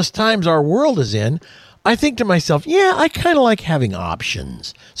perilous times our world is in, I think to myself, I kind of like having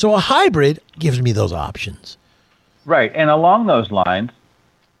options. So a hybrid gives me those options. Right. And along those lines,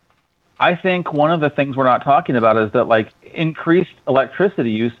 I think one of the things we're not talking about is that increased electricity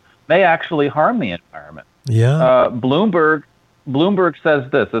use may actually harm the environment. Yeah. Bloomberg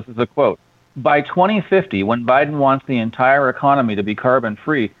says this is a quote. By 2050, when Biden wants the entire economy to be carbon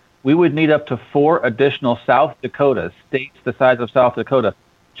free, we would need up to 4 additional South Dakotas, states the size of South Dakota,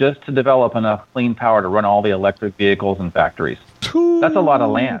 just to develop enough clean power to run all the electric vehicles and factories. That's a lot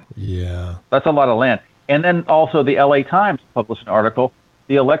of land. Yeah. That's a lot of land. And then also the LA Times published an article,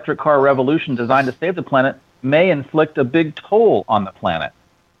 the electric car revolution designed to save the planet may inflict a big toll on the planet.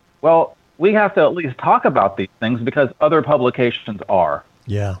 Well, we have to at least talk about these things because other publications are.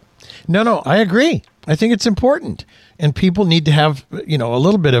 Yeah. No, I agree. I think it's important. And people need to have, a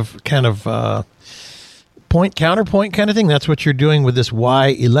little bit of kind of counterpoint kind of thing. That's what you're doing with this why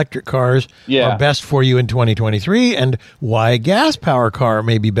electric cars are best for you in 2023 and why a gas power car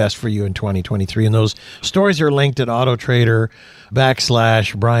may be best for you in 2023. And those stories are linked at AutoTrader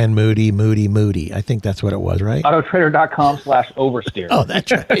 / Brian Moody. I think that's what it was, right? AutoTrader.com/oversteer. Oh,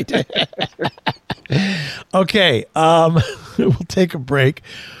 that's right. Okay. We'll take a break.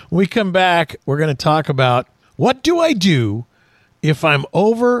 When we come back, we're going to talk about what do I do if I'm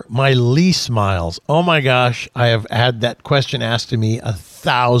over my lease miles? Oh my gosh, I have had that question asked to me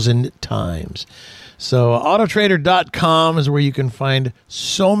 1,000 times. So autotrader.com is where you can find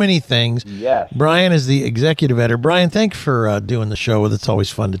so many things. Yes. Brian is the executive editor. Brian, thanks for doing the show. It's always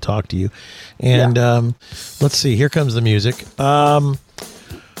fun to talk to you. And let's see, here comes the music.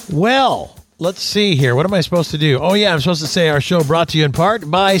 Let's see here. What am I supposed to do? Oh, yeah, I'm supposed to say our show brought to you in part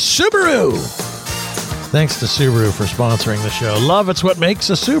by Subaru. Thanks to Subaru for sponsoring the show. Love, it's what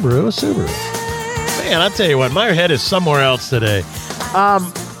makes a Subaru a Subaru. Man, I'll tell you what, my head is somewhere else today.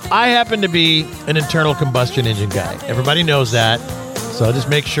 I happen to be an internal combustion engine guy. Everybody knows that. So I'll just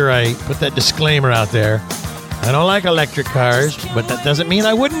make sure I put that disclaimer out there. I don't like electric cars, but that doesn't mean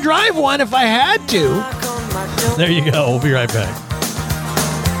I wouldn't drive one if I had to. There you go. We'll be right back.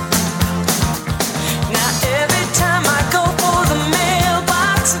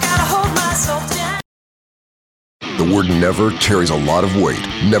 The word never carries a lot of weight.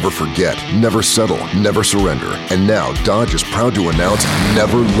 Never forget, never settle, never surrender. And now Dodge is proud to announce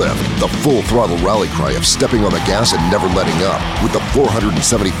Never Lift, the full throttle rally cry of stepping on the gas and never letting up. With the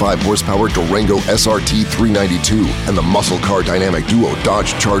 475 horsepower Durango SRT 392 and the muscle car dynamic duo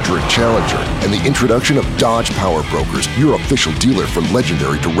Dodge Charger and Challenger, and the introduction of Dodge Power Brokers, your official dealer for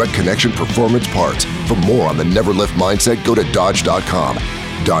legendary direct connection performance parts. For more on the Never Lift mindset, go to Dodge.com.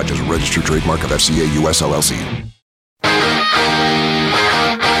 Dodge is a registered trademark of FCA US LLC.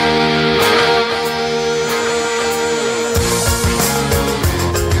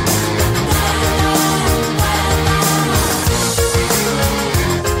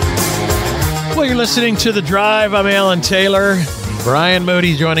 Well, you're listening to The Drive. I'm Alan Taylor. Brian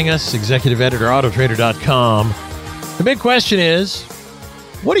Moody joining us, executive editor, Autotrader.com. The big question is,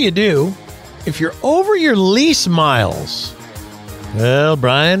 what do you do if you're over your lease miles? Well,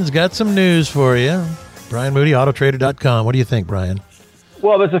 Brian's got some news for you. Brian Moody, Autotrader.com. What do you think, Brian?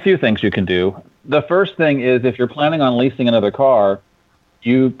 Well, there's a few things you can do. The first thing is if you're planning on leasing another car,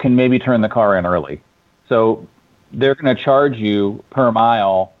 you can maybe turn the car in early. So they're going to charge you per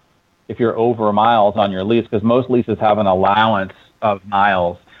mile if you're over miles on your lease, because most leases have an allowance of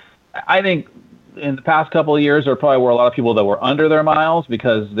miles. I think in the past couple of years, there probably were a lot of people that were under their miles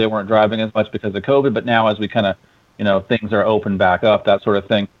because they weren't driving as much because of COVID. But now as we kind of, things are open back up, that sort of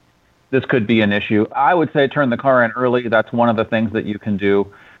thing, this could be an issue. I would say turn the car in early. That's one of the things that you can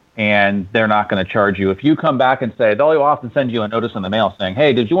do, and they're not going to charge you. If you come back and say, they'll often send you a notice in the mail saying,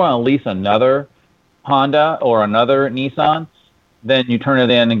 hey, did you want to lease another Honda or another Nissan? Then you turn it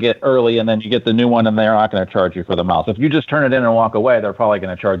in and get early, and then you get the new one, and they're not going to charge you for the miles. If you just turn it in and walk away, they're probably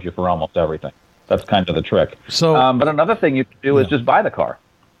going to charge you for almost everything. That's kind of the trick. So, but another thing you can do is just buy the car.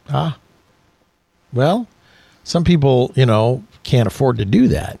 Well, some people, can't afford to do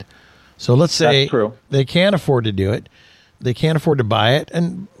that. So let's say they can't afford to do it. They can't afford to buy it.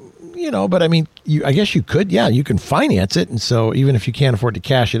 And, but I mean, I guess you could, you can finance it. And so even if you can't afford to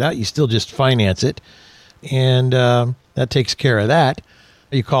cash it out, you still just finance it. And that takes care of that.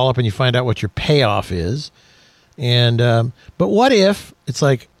 You call up and you find out what your payoff is. And, but what if it's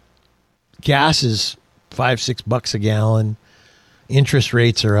like gas is $5-6 a gallon, interest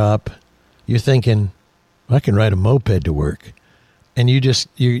rates are up. You're thinking, I can ride a moped to work. And you're just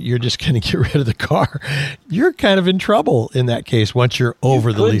going to get rid of the car. You're kind of in trouble in that case once you're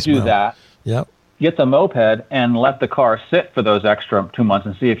over the lease. You could do that. Yep. Get the moped and let the car sit for those extra 2 months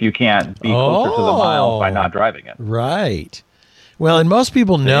and see if you can't be closer to the miles by not driving it. Right. Well, and most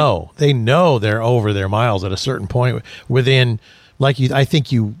people know. They know they're over their miles at a certain point within, I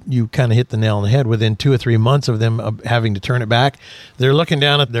think you kind of hit the nail on the head, within 2 or 3 months of them having to turn it back. They're looking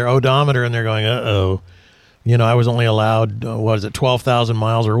down at their odometer and they're going, uh-oh. I was only allowed, 12,000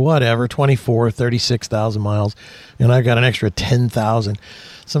 miles or whatever, 36,000 miles, and I got an extra 10,000.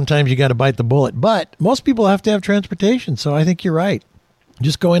 Sometimes you got to bite the bullet, but most people have to have transportation, so I think you're right.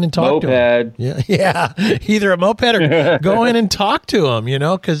 Just go in and talk to them. Yeah, either a moped or go in and talk to them,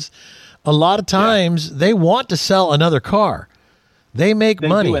 because a lot of times they want to sell another car. They make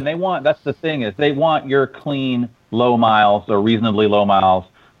money. They do, and that's the thing is they want your clean, low miles or reasonably low miles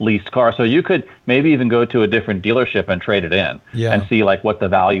leased car. So you could maybe even go to a different dealership and trade it in and see what the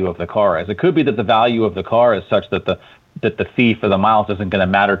value of the car is. It could be that the value of the car is such that the fee for the miles isn't going to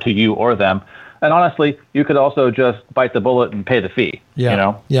matter to you or them. And honestly, you could also just bite the bullet and pay the fee.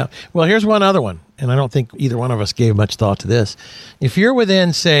 Yeah. Well, here's one other one, and I don't think either one of us gave much thought to this. If you're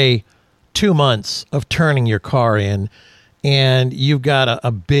within, say, 2 months of turning your car in and you've got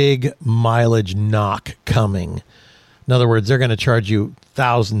a big mileage knock coming, in other words, they're going to charge you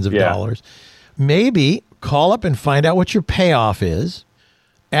thousands of dollars. Maybe call up and find out what your payoff is,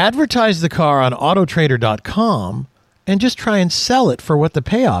 advertise the car on Autotrader.com, and just try and sell it for what the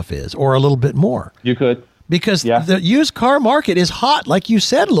payoff is or a little bit more. You could. Because the used car market is hot, like you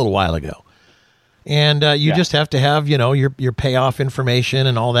said a little while ago. And you just have to have, your payoff information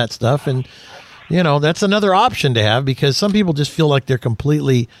and all that stuff. And, that's another option to have because some people just feel like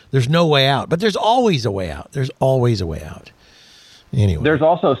there's no way out. But there's always a way out. There's always a way out. Anyway. There's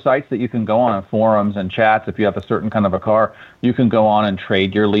also sites that you can go on and forums and chats. If you have a certain kind of a car, you can go on and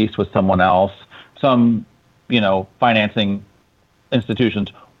trade your lease with someone else. Some, financing institutions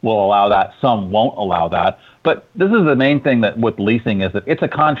will allow that. Some won't allow that. But this is the main thing that with leasing is that it's a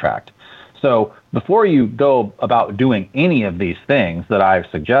contract. So before you go about doing any of these things that I've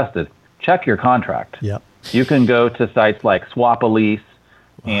suggested, check your contract. Yep. You can go to sites like Swap a Lease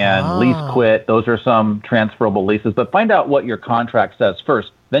and Lease Quit. Those are some transferable leases. But find out what your contract says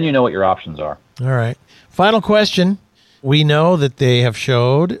first. Then you know what your options are. All right. Final question. We know that they have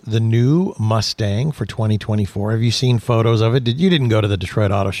showed the new Mustang for 2024. Have you seen photos of it? You didn't go to the Detroit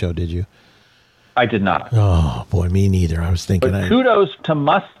Auto Show, did you? I did not. Oh, boy, me neither. I was thinking. But kudos to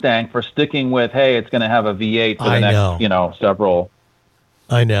Mustang for sticking with, hey, it's going to have a V8 for the next, several.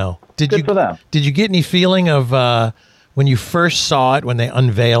 I know. Good for them. Did you get any feeling of when you first saw it, when they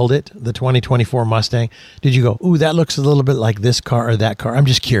unveiled it, the 2024 Mustang? Did you go, ooh, that looks a little bit like this car or that car? I'm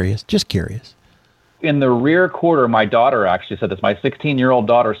just curious. In the rear quarter, my daughter actually said this. My 16-year-old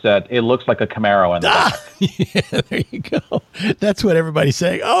daughter said, it looks like a Camaro in the back. Yeah, there you go. That's what everybody's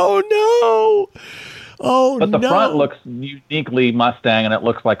saying. Oh, no. Oh, but the front looks uniquely Mustang, and it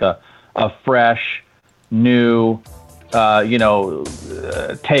looks like a fresh, new,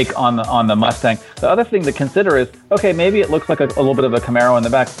 take on the Mustang. The other thing to consider is, okay, maybe it looks like a little bit of a Camaro in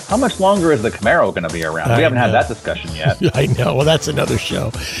the back. How much longer is the Camaro going to be around? We haven't had that discussion yet. I know. Well, that's another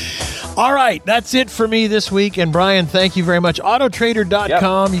show. All right, that's it for me this week. And Brian, thank you very much.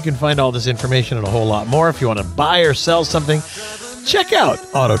 Autotrader.com. You can find all this information and a whole lot more. If you want to buy or sell something, check out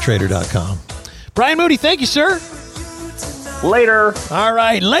Autotrader.com. Brian Moody, thank you, sir. Later. All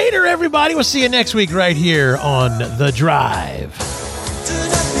right, later, everybody. We'll see you next week right here on The Drive. Turn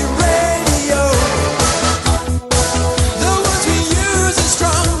up your radio. The ones we use are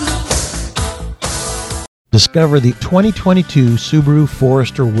strong. Discover the 2022 Subaru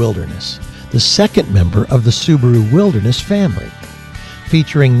Forester Wilderness, the second member of the Subaru Wilderness family.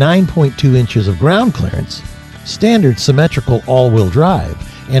 Featuring 9.2 inches of ground clearance, standard symmetrical all-wheel drive,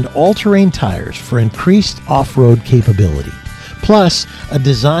 and all-terrain tires for increased off-road capability. Plus, a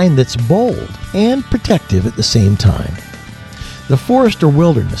design that's bold and protective at the same time. The Forester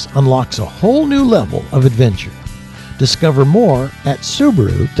Wilderness unlocks a whole new level of adventure. Discover more at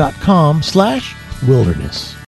Subaru.com/wilderness.